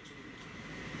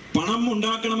 പണം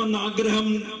ഉണ്ടാക്കണമെന്ന ആഗ്രഹം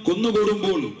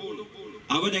കൊന്നുകൂടുമ്പോൾ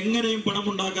അവൻ എങ്ങനെയും പണം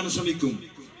ഉണ്ടാക്കാൻ ശ്രമിക്കും.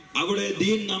 അവിടെ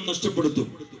ദീൻ നാം നഷ്ടപ്പെടുത്തും.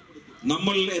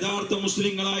 നമ്മൾ യഥാർത്ഥ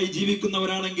മുസ്ലിങ്ങളായി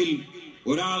ജീവിക്കുന്നവരാണെങ്കിൽ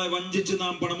ഒരാളെ വഞ്ചിച്ച്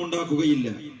നാം പണമുണ്ടാക്കുകയില്ല.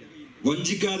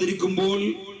 വഞ്ചിക്കാതിരിക്കുമ്പോൾ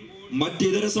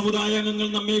മറ്റിതര സമുദായാംഗങ്ങൾ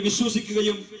നമ്മെ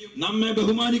വിശ്വസിക്കുകയും നമ്മെ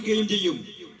ബഹുമാനിക്കുകയും ചെയ്യും.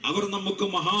 അവർ നമുക്ക്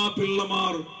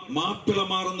മഹാപിള്ളമാർ,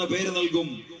 മാപ്പിളമാർ എന്ന പേര് നൽകും.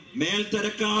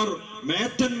 മേൽത്തരക്കാർ,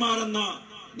 മേത്തന്മാരെന്ന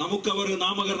നമുക്കവർ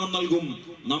നാമകരണം നൽകും.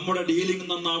 നമ്മുടെ ഡീലിംഗ്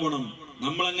നന്നാവണം.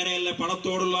 നമ്മൾ അങ്ങനെയല്ല,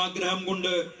 പണത്തോടുള്ള ആഗ്രഹം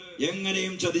കൊണ്ട്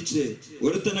എങ്ങനെയും ചതിച്ച്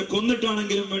ഒരുത്തനെ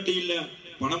കൊന്നിട്ടാണെങ്കിലും വേണ്ടിയില്ല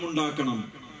പണമുണ്ടാക്കണം.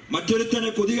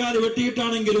 മറ്റൊരുത്തനെ കുതികാല്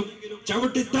വെട്ടിയിട്ടാണെങ്കിലും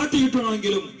ചവിട്ടി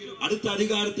താത്തിയിട്ടാണെങ്കിലും അടുത്ത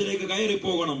അധികാരത്തിലേക്ക് കയറി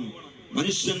പോകണം.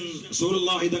 മനുഷ്യൻ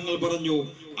റസൂലുള്ളാഹി തങ്ങൾ പറഞ്ഞു,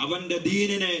 അവന്റെ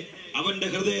ദീനിനെ, അവന്റെ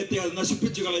ഹൃദയത്തെ അത്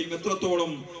നശിപ്പിച്ചു കളയും.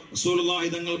 എത്രത്തോളം? റസൂലുള്ളാഹി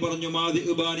തങ്ങൾ പറഞ്ഞു,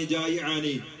 മാദിഉബാനി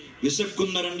ജായിആനി,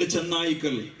 വിശക്കുന്ന രണ്ട്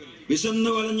ചെന്നായ്ക്കൾ,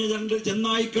 വിശന്ന് വലഞ്ഞ രണ്ട്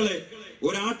ചെന്നായ്ക്കളെ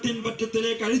ഒരാട്ടിൻ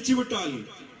പറ്റത്തിലേക്ക് അഴിച്ചുവിട്ടാൽ,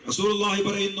 റസൂലുള്ളാഹി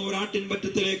പറയുന്നു, ഒരാട്ടിൻ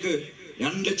പറ്റത്തിലേക്ക്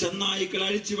രണ്ട് ചെന്നായ്ക്കൾ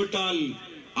അഴിച്ചുവിട്ടാൽ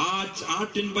ആ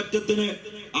ആട്ടിൻ പറ്റത്തിന്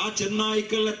ആ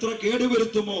ചെന്നായ്ക്കൾ എത്ര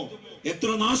കേടുവരുത്തുമോ, എത്ര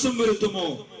നാശം വരുത്തുമോ,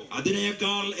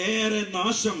 അതിനേക്കാൾ ഏറെ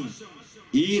നാശം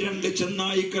ഈ രണ്ട്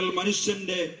ചെന്നായ്ക്കൾ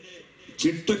മനുഷ്യന്റെ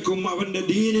ചിട്ടക്കും അവന്റെ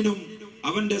ദീനിനും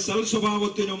അവന്റെ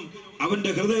സൽസ്വഭാവത്തിനും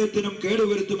അവന്റെ ഹൃദയത്തിനും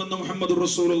കേടുവരുത്തുമെന്ന് മുഹമ്മദ്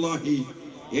റസൂലുള്ളാഹി.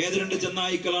 ഏത് രണ്ട്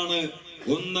ചെന്നായ്ക്കളാണ്?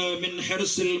 ഒന്ന് മിൻ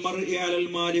ഹിർസിൽ മർഇ അലൽ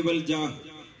മാലി വൽ ജാഹ്,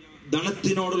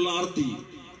 ധനത്തിനോടുള്ള ആർത്തി,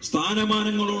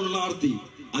 സ്ഥാനമാനങ്ങളോടുള്ള ആർത്തി,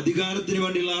 അധികാരത്തിന്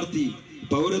വേണ്ടിയുള്ള ആർത്തി.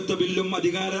 പൗരത്വ ബില്ലും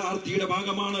അധികാര ആർത്തിയുടെ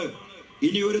ഭാഗമാണ്.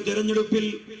 ഇനി ഒരു തെരഞ്ഞെടുപ്പിൽ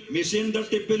മിഷൻ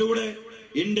തട്ടിപ്പിലൂടെ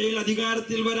ഇന്ത്യയിൽ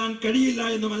അധികാരത്തിൽ വരാൻ കഴിയില്ല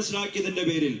എന്ന് മനസ്സിലാക്കിയതിന്റെ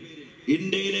പേരിൽ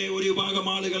ഇന്ത്യയിലെ ഒരു വിഭാഗം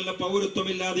ആളുകളുടെ പൗരത്വം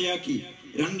ഇല്ലാതെയാക്കി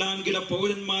രണ്ടാം കിട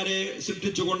പൗരന്മാരെ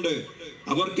സൃഷ്ടിച്ചുകൊണ്ട്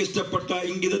അവർക്ക് ഇഷ്ടപ്പെട്ട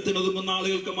ഇംഗിതത്തിനൊതുങ്ങുന്ന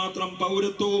ആളുകൾക്ക് മാത്രം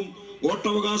പൗരത്വവും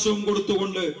വോട്ടവകാശവും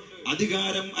കൊടുത്തുകൊണ്ട്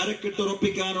അധികാരം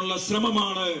അരക്കിട്ടുറപ്പിക്കാനുള്ള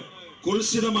ശ്രമമാണ്,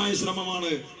 കുൽസിതമായ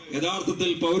ശ്രമമാണ്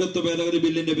യഥാർത്ഥത്തിൽ പൗരത്വ ഭേദഗതി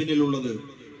ബില്ലിന്റെ പിന്നിലുള്ളത്.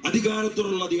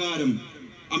 അധികാരത്തിലുള്ള അധികാരം,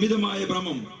 അമിതമായ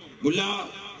ഭ്രമം. മുല്ലാ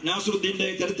നാസറുദ്ദീന്റെ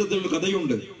ചരിത്രത്തിൽ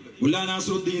കഥയുണ്ട്. മുല്ലാ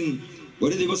നാസറുദ്ദീൻ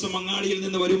ഒരു ദിവസം അങ്ങാടിയിൽ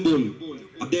നിന്ന് വരുമ്പോൾ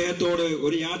അദ്ദേഹത്തോട്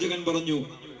ഒരു യാചകൻ പറഞ്ഞു,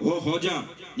 ഓ ഹോജ,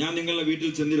 ഞാൻ നിങ്ങളുടെ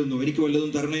വീട്ടിൽ ചെന്നിരുന്നു, എനിക്ക്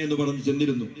വല്ലതും തരണേ എന്ന് പറഞ്ഞു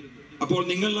ചെന്നിരുന്നു. അപ്പോൾ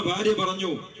നിങ്ങളുടെ ഭാര്യ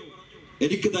പറഞ്ഞു,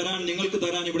 എനിക്ക് തരാൻ, നിങ്ങൾക്ക്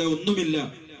തരാൻ ഇവിടെ ഒന്നുമില്ല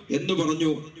എന്ന്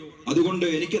പറഞ്ഞു, അതുകൊണ്ട്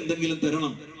എനിക്ക് എന്തെങ്കിലും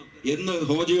തരണം എന്ന്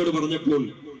ഹോജയോട് പറഞ്ഞപ്പോൾ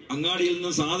അങ്ങാടിയിൽ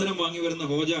നിന്ന് സാധനം വാങ്ങി വരുന്ന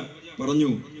ഹോജ പറഞ്ഞു,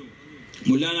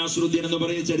 മുല്ലാ നാസറുദ്ദീൻ എന്ന്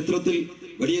പറയുന്ന ചരിത്രത്തിൽ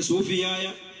വലിയ സൂഫിയായ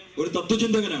ഒരു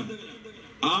തത്വചിന്തകനാണ്.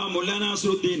 ആ മുല്ലാ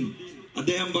നാസറുദ്ദീൻ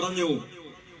അദ്ദേഹം പറഞ്ഞു,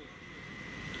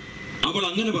 അവൾ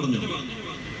അങ്ങനെ പറഞ്ഞു,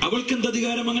 അവൾക്ക് എന്ത്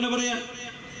അധികാരം അങ്ങനെ പറയാൻ,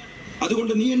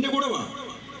 അതുകൊണ്ട് നീ എന്റെ കൂടെ വാ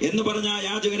എന്ന് പറഞ്ഞ ആ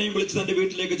യാചകനെയും വിളിച്ച് തന്റെ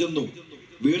വീട്ടിലേക്ക് ചെന്നു.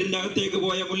 വീടിന്റെ അകത്തേക്ക്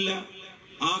പോയ മുല്ല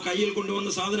ആ കയ്യിൽ കൊണ്ടുവന്ന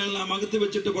സാധനമെല്ലാം അകത്ത്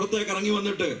വെച്ചിട്ട് പുറത്തേക്ക് ഇറങ്ങി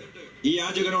വന്നിട്ട് ഈ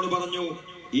യാചകനോട് പറഞ്ഞു,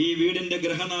 ഈ വീടിന്റെ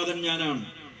ഗൃഹനാഥൻ ഞാനാണ്,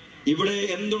 ഇവിടെ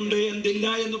എന്തുണ്ട് എന്തില്ല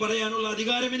എന്ന് പറയാനുള്ള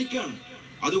അധികാരം എനിക്കാണ്,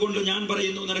 അതുകൊണ്ട് ഞാൻ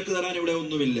പറയുന്നു, നിനക്ക് തരാൻ ഇവിടെ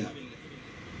ഒന്നുമില്ല.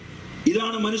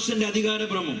 ഇതാണ് മനുഷ്യന്റെ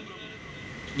അധികാരഭ്രമം.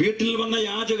 വീട്ടിൽ വന്ന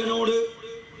യാചകനോട്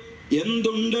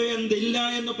എന്തുണ്ട് എന്തില്ല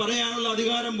എന്ന് പറയാനുള്ള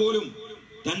അധികാരം പോലും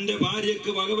തന്റെ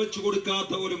ഭാര്യയ്ക്ക് വകവെച്ചു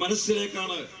കൊടുക്കാത്ത ഒരു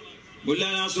മനസ്സിലേക്കാണ് മുല്ലാ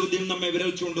നാസറുദ്ദീൻ നമ്മെ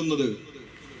വിരൽ ചൂണ്ടുന്നത്.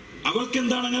 അവൾക്ക്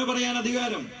എന്താണ് അങ്ങനെ പറയാൻ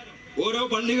അധികാരം? ഓരോ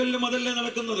പള്ളികളിലും അതല്ലേ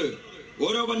നടക്കുന്നത്,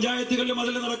 ഓരോ പഞ്ചായത്തുകളിലും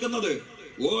അതല്ലേ നടക്കുന്നത്,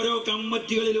 ഓരോ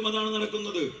കമ്മിറ്റികളിലും അതാണ്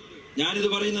നടക്കുന്നത്. ഞാനിത്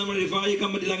പറയുന്നത് നമ്മുടെ റിഫായി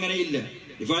കമ്മിറ്റിയിൽ അങ്ങനെയില്ല.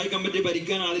 റിഫായി കമ്മിറ്റി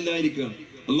ഭരിക്കാൻ ആളില്ലായിരിക്കുക.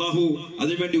 അള്ളാഹു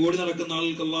അതിനുവേണ്ടി ഓടി നടക്കുന്ന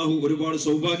ആൾക്ക് അള്ളാഹു ഒരുപാട്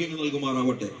സൗഭാഗ്യങ്ങൾ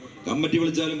നൽകുമാറാവട്ടെ. കമ്മിറ്റി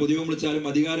വിളിച്ചാലും ഉദയം വിളിച്ചാലും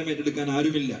അധികാരം ഏറ്റെടുക്കാൻ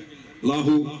ആരുമില്ല.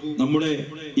 അള്ളാഹു നമ്മുടെ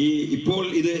ഇപ്പോൾ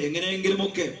ഇത്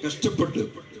എങ്ങനെയെങ്കിലുമൊക്കെ കഷ്ടപ്പെട്ട്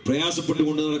പ്രയാസപ്പെട്ട്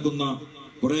കൊണ്ട് നടക്കുന്ന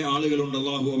കുറെ ആളുകളുണ്ട്.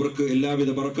 അള്ളാഹു അവർക്ക്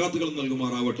എല്ലാവിധ ബറക്കാത്തുകളും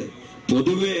നൽകുമാറാവട്ടെ.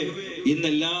 പൊതുവെ ഇന്ന്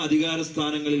എല്ലാ അധികാര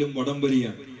സ്ഥാനങ്ങളിലും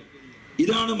വടംവലിയാണ്.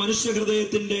 ഇതാണ്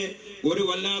മനുഷ്യഹൃദയത്തിന്റെ ഒരു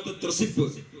വല്ലാത്ത ത്രസിപ്പ്.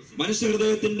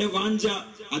 മനുഷ്യഹൃദയത്തിന്റെ വാഞ്ച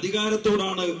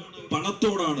അധികാരത്തോടാണ്,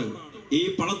 പണത്തോടാണ്. ഈ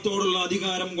പണത്തോടുള്ള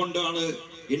അധികാരം കൊണ്ടാണ്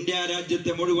ഇന്ത്യ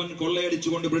രാജ്യത്തെ മുഴുവൻ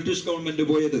കൊള്ളയടിച്ചുകൊണ്ട് ബ്രിട്ടീഷ് ഗവൺമെന്റ്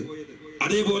പോയത്.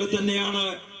 അതേപോലെ തന്നെയാണ്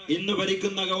ഇന്ന്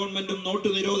ഭരിക്കുന്ന ഗവൺമെന്റും നോട്ട്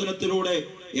നിരോധനത്തിലൂടെ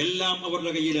എല്ലാം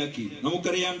അവരുടെ കയ്യിലാക്കി.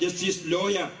 നമുക്കറിയാം, ജസ്റ്റിസ്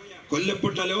ലോയ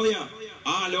കൊല്ലപ്പെട്ട ലോയ,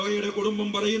 ആ ലോയയുടെ കുടുംബം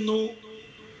പറയുന്നു,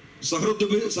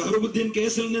 സഹറുദ്ദീൻ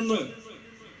കേസിൽ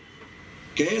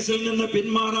നിന്ന്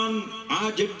പിന്മാറാൻ ആ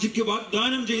ജഡ്ജിക്ക്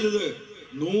വാഗ്ദാനം ചെയ്തത്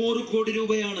 100 കോടി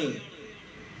രൂപയാണ്.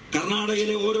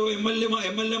 കർണാടകയിലെ ഓരോ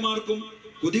എംഎൽഎമാർക്കും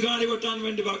കുതികാലി വെട്ടാൻ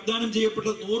വേണ്ടി വാഗ്ദാനം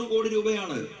ചെയ്യപ്പെട്ടത് 100 കോടി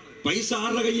രൂപയാണ്. പൈസ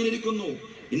ആരുടെ കയ്യിലിരിക്കുന്നു?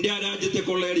 ഇന്ത്യ രാജ്യത്തെ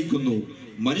കൊള്ളയടിക്കുന്നു.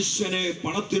 മനുഷ്യന്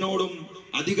പണത്തിനോടും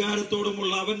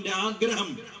അധികാരത്തോടുമുള്ള അവന്റെ ആഗ്രഹം,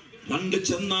 2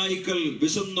 ചെന്നായ്ക്കൾ,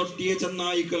 വിശന്നൊട്ടിയ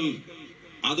ചെന്നായ്ക്കൾ,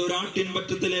 അതൊരാട്ടിൻ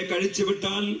പറ്റത്തിലേക്ക്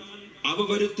അഴിച്ചുവിട്ടാൽ അവ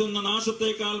വരുത്തുന്ന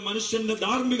നാശത്തേക്കാൾ മനുഷ്യന്റെ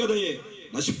ധാർമ്മികതയെ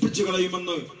നശിപ്പിച്ചു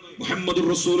കളയുമെന്ന് മുഹമ്മദ്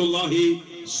റസൂലുള്ളാഹി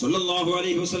സ്വല്ലല്ലാഹു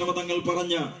അലൈഹി വസല്ലം തങ്ങൾ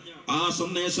പറഞ്ഞ ആ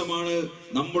സന്ദേശമാണ്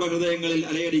നമ്മുടെ ഹൃദയങ്ങളിൽ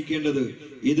അലയടിക്കേണ്ടത്.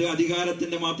 ഇത്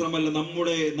അധികാരത്തിന്റെ മാത്രമല്ല,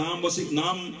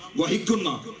 നാം വഹിക്കുന്ന,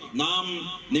 നാം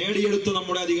നേടിയെടുത്ത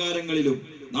നമ്മുടെ അധികാരങ്ങളിലും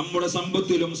നമ്മുടെ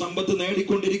സമ്പത്തിലും സമ്പത്ത്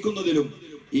നേടിക്കൊണ്ടിരിക്കുന്നതിലും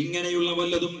ഇങ്ങനെയുള്ള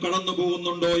വല്ലതും കടന്നു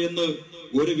പോകുന്നുണ്ടോ എന്ന്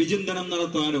ഒരു വിചിന്തനം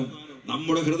നടത്താനും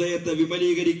നമ്മുടെ ഹൃദയത്തെ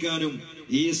വിമലീകരിക്കാനും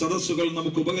ഈ സദസ്സുകൾ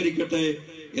നമുക്ക് ഉപകരിക്കട്ടെ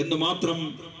എന്ന് മാത്രം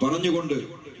പറഞ്ഞുകൊണ്ട്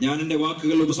ഞാൻ എന്റെ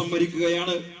വാക്കുകൾ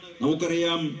ഉപസംഹരിക്കുകയാണ്.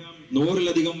 നമുക്കറിയാം,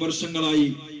 100-ലധികം വർഷങ്ങളായി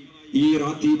ഈ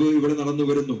റാത്തീബ് ഇവിടെ നടന്നു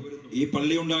വരുന്നു. ഈ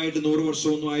പള്ളി ഉണ്ടായിട്ട് 100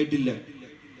 വർഷമൊന്നും ആയിട്ടില്ല.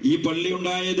 ഈ പള്ളി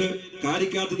ഉണ്ടായത്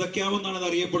കാരിക്കാത്ത് തക്യാവെന്നാണ്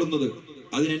അറിയപ്പെടുന്നത്.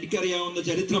 അതിനെനിക്കറിയാവുന്ന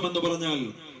ചരിത്രം എന്ന് പറഞ്ഞാൽ,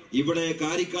 ഇവിടെ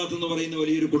കാരിക്കാത്ത് എന്ന് പറയുന്ന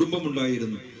വലിയൊരു കുടുംബം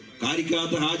ഉണ്ടായിരുന്നു.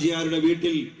 കാരിക്കാത്ത് ഹാജിയാരുടെ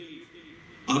വീട്ടിൽ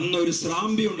അന്ന് ഒരു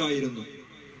സ്രാമ്പി ഉണ്ടായിരുന്നു.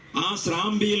 ആ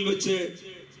സ്രാമ്പിയിൽ വെച്ച്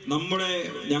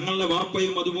ഞങ്ങളുടെ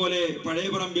വാപ്പയും അതുപോലെ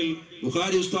പഴയപറമ്പിൽ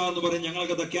ബുഖാരി ഉസ്താദ് എന്ന് പറയും,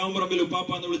 ഞങ്ങളൊക്കെ തക്യാമ്പറമ്പിൽ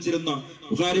ഉപ്പാപ്പ എന്ന് വിളിച്ചിരുന്ന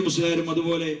ബുഖാരി മുസ്ലിയാരും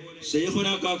അതുപോലെ ഷെയ്ഖുന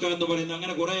കാക്ക എന്ന് പറയുന്ന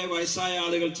അങ്ങനെ കുറെ വയസ്സായ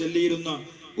ആളുകൾ ചെല്ലിയിരുന്ന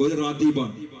ഒരു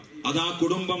റാത്തീബാണ്. അത് ആ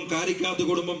കുടുംബം, കാരിക്കാത്ത്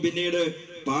കുടുംബം, പിന്നീട്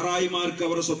പാറായിമാർക്ക്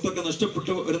അവരുടെ സ്വത്തൊക്കെ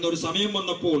നഷ്ടപ്പെട്ടു വരുന്ന ഒരു സമയം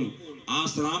വന്നപ്പോൾ ആ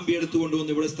സ്രാമ്പി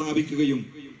എടുത്തുകൊണ്ടുവന്ന് ഇവിടെ സ്ഥാപിക്കുകയും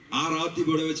ആ റാത്തീബ്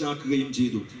ഇവിടെ വെച്ചാക്കുകയും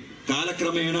ചെയ്തു.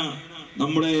 കാലക്രമേണ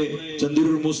നമ്മുടെ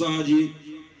ചന്ദ്രൂർ മൂസ ഹാജി,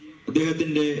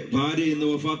 അദ്ദേഹത്തിന്റെ ഭാര്യ ഇന്ന്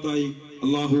വഫാത്തായി.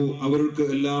 അള്ളാഹു അവർക്ക്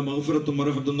എല്ലാ മഗ്ഫിറത്തും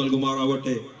മർഹമത്തും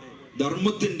നൽകുമാറാവട്ടെ.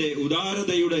 ധർമ്മത്തിന്റെ,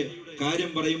 ഉദാരതയുടെ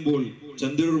കാര്യം പറയുമ്പോൾ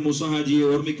ചന്ദ്രൂർ മൂസ ഹാജിയെ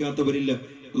ഓർമ്മിക്കാത്തവരില്ല.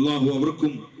 അള്ളാഹു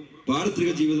അവർക്കും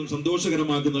പാരത്രിക ജീവിതം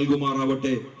സന്തോഷകരമാക്കി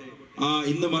നൽകുമാറാവട്ടെ.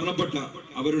 ഇന്ന് മരണപ്പെട്ട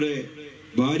അവരുടെ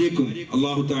ഭാര്യക്കും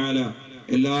അള്ളാഹു തആല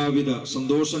എല്ലാവിധ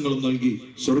സന്തോഷങ്ങളും നൽകി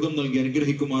സ്വർഗം നൽകി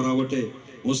അനുഗ്രഹിക്കുമാറാവട്ടെ.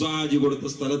 മൂസ ഹാജി കൊടുത്ത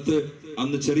സ്ഥലത്ത്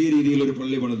അന്ന് ചെറിയ രീതിയിൽ ഒരു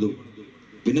പള്ളി പണിതു.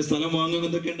 പിന്നെ സ്ഥലം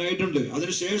വാങ്ങുന്നതൊക്കെ ഉണ്ടായിട്ടുണ്ട്.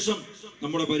 അതിനുശേഷം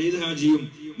നമ്മുടെ പരീദ് ഹാജിയും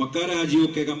മക്കാര ഹാജിയും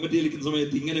ഒക്കെ കമ്മിറ്റിയിലിരിക്കുന്ന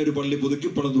സമയത്ത് ഇങ്ങനെ ഒരു പള്ളി പുതുക്കി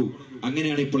പണിതു.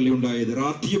 അങ്ങനെയാണ് ഈ പള്ളി ഉണ്ടായത്.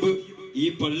 റാത്തീബ് ഈ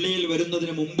പള്ളിയിൽ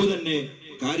വരുന്നതിന് മുമ്പ് തന്നെ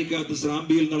കാരിക്കാത്ത്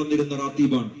സ്രാമ്പിയിൽ നടന്നിരുന്ന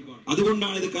റാത്തീബാണ്.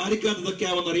 അതുകൊണ്ടാണ് ഇത് കാരിക്കാത്ത്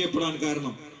തക്യാവെന്ന് അറിയപ്പെടാൻ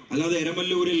കാരണം. അല്ലാതെ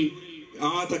എരമല്ലൂരിൽ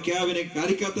ആ തക്യാവിന്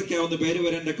കാരിക്കാത്ത് തക്യാവെന്ന് പേര്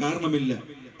വരേണ്ട കാരണമില്ല.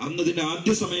 അന്നതിന്റെ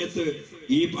ആദ്യ സമയത്ത്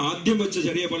ഈ ആദ്യം വെച്ച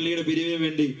ചെറിയ പള്ളിയുടെ പിരിവിന്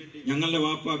വേണ്ടി ഞങ്ങളുടെ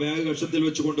വാപ്പ ബാഗ് കക്ഷത്തിൽ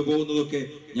വെച്ച് കൊണ്ടുപോകുന്നതൊക്കെ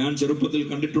ഞാൻ ചെറുപ്പത്തിൽ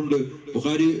കണ്ടിട്ടുണ്ട്.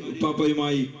 ബുഖാരി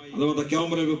ഉപ്പാപ്പയുമായി അഥവാ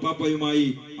തക്യാവുമ്പറ ഉപ്പാപ്പയുമായി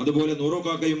അതുപോലെ നൂറോ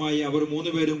കാക്കയുമായി അവർ 3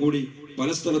 പേരും കൂടി പല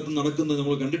സ്ഥലത്തും നടക്കുന്നത്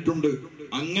നമ്മൾ കണ്ടിട്ടുണ്ട്.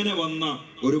 അങ്ങനെ വന്ന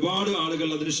ഒരുപാട് ആളുകൾ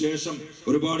അതിനുശേഷം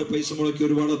ഒരുപാട് പൈസ മുടക്കി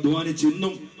ഒരുപാട് അധ്വാനിച്ച്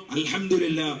ഇന്നും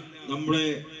അൽഹംദുലില്ലാ നമ്മുടെ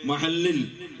മഹല്ലിൽ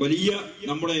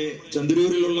നമ്മുടെ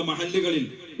ചന്ദ്രൂരിലുള്ള മഹല്ലുകളിൽ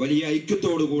വലിയ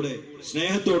ഐക്യത്തോടുകൂടെ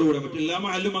സ്നേഹത്തോടുകൂടെ, മറ്റെല്ലാ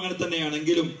മഹല്ലും അങ്ങനെ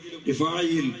തന്നെയാണെങ്കിലും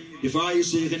റിഫായി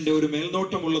ശൈഖിന്റെ ഒരു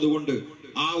മേൽനോട്ടമുള്ളത് കൊണ്ട്,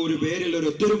 ആ ഒരു പേരിൽ ഒരു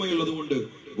ഒത്തൊരുമയുള്ളത് കൊണ്ട്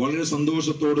വളരെ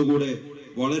സന്തോഷത്തോടുകൂടെ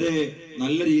വളരെ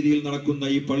നല്ല രീതിയിൽ നടക്കുന്ന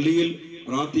ഈ പള്ളിയിൽ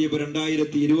റാത്തീബ്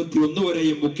 2021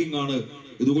 വരെയും ബുക്കിംഗ് ആണ്.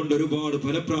 ഇതുകൊണ്ട് ഒരുപാട്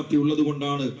ഫലപ്രാപ്തി ഉള്ളത്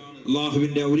കൊണ്ടാണ്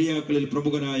അള്ളാഹുവിന്റെ ഔലിയാക്കളിൽ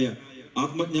പ്രമുഖനായ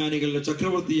ആത്മജ്ഞാനികളുടെ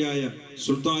ചക്രവർത്തിയായ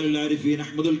സുൽത്താനുൽ ആരിഫീൻ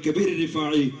അഹ്മദുൽ കബീർ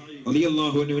റിഫായി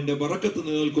റളിയല്ലാഹു അൻഹുവിന്റെ ബറക്കത്ത്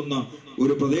നിലനിൽക്കുന്ന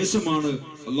ഒരു പ്രദേശമാണ്.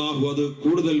 അള്ളാഹു അത്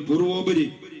കൂടുതൽ പൂർവോപരി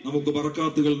നമുക്ക്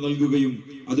ബറക്കാത്തുകൾ നൽകുകയും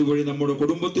അതുവഴി നമ്മുടെ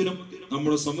കുടുംബത്തിനും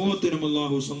നമ്മുടെ സമൂഹത്തിനും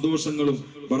അള്ളാഹു സന്തോഷങ്ങളും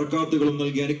ബറക്കാത്തുകളും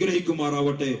നൽകി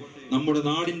അനുഗ്രഹിക്കുമാറാവട്ടെ. നമ്മുടെ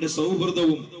നാടിന്റെ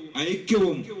സൗഹൃദവും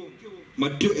ഐക്യവും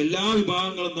മറ്റു എല്ലാ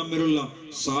വിഭാഗങ്ങളും തമ്മിലുള്ള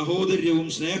സാഹോദര്യവും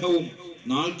സ്നേഹവും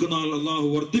നാൾക്കുനാൾ അള്ളാഹു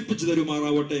വർദ്ധിപ്പിച്ചു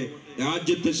തരുമാറാവട്ടെ.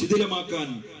 രാജ്യത്തെ ശിഥിലമാക്കാൻ,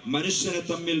 മനുഷ്യനെ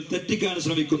തമ്മിൽ തെറ്റിക്കാൻ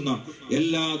ശ്രമിക്കുന്ന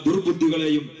എല്ലാ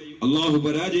ദുർബുദ്ധികളെയും അള്ളാഹു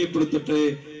പരാജയപ്പെടുത്തട്ടെ.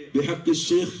 ബിഹഖ്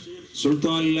ശൈഖ്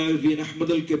സുൽത്താനുൽ ആരിഫീൻ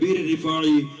അഹ്മദുൽ കബീർ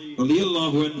റിഫായി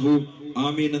റളിയല്ലാഹു അൻഹു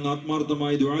ആമീൻ എന്ന്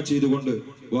ആത്മാർത്ഥമായി ദുആ ചെയ്തുകൊണ്ട്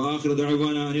വആഖിറു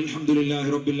ദഅവാനാ അൽഹംദുലില്ലാഹി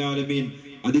റബ്ബിൽ ആലമീൻ.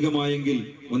 അധികമായെങ്കിൽ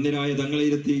ഒന്നിനായ തങ്ങളെ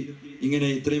ഇരുത്തി ഇങ്ങനെ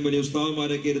ഇത്രയും വലിയ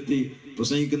ഉസ്താദുമാരൊക്കെ ഇരുത്തി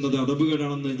പ്രസംഗിക്കുന്നത്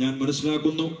അദബുകേടാണെന്ന് ഞാൻ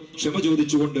മനസ്സിലാക്കുന്നു. ക്ഷമ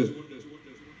ചോദിച്ചുകൊണ്ട്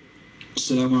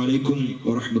അസ്സലാമു അലൈക്കും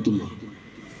വറഹ്മത്തുള്ളാഹി.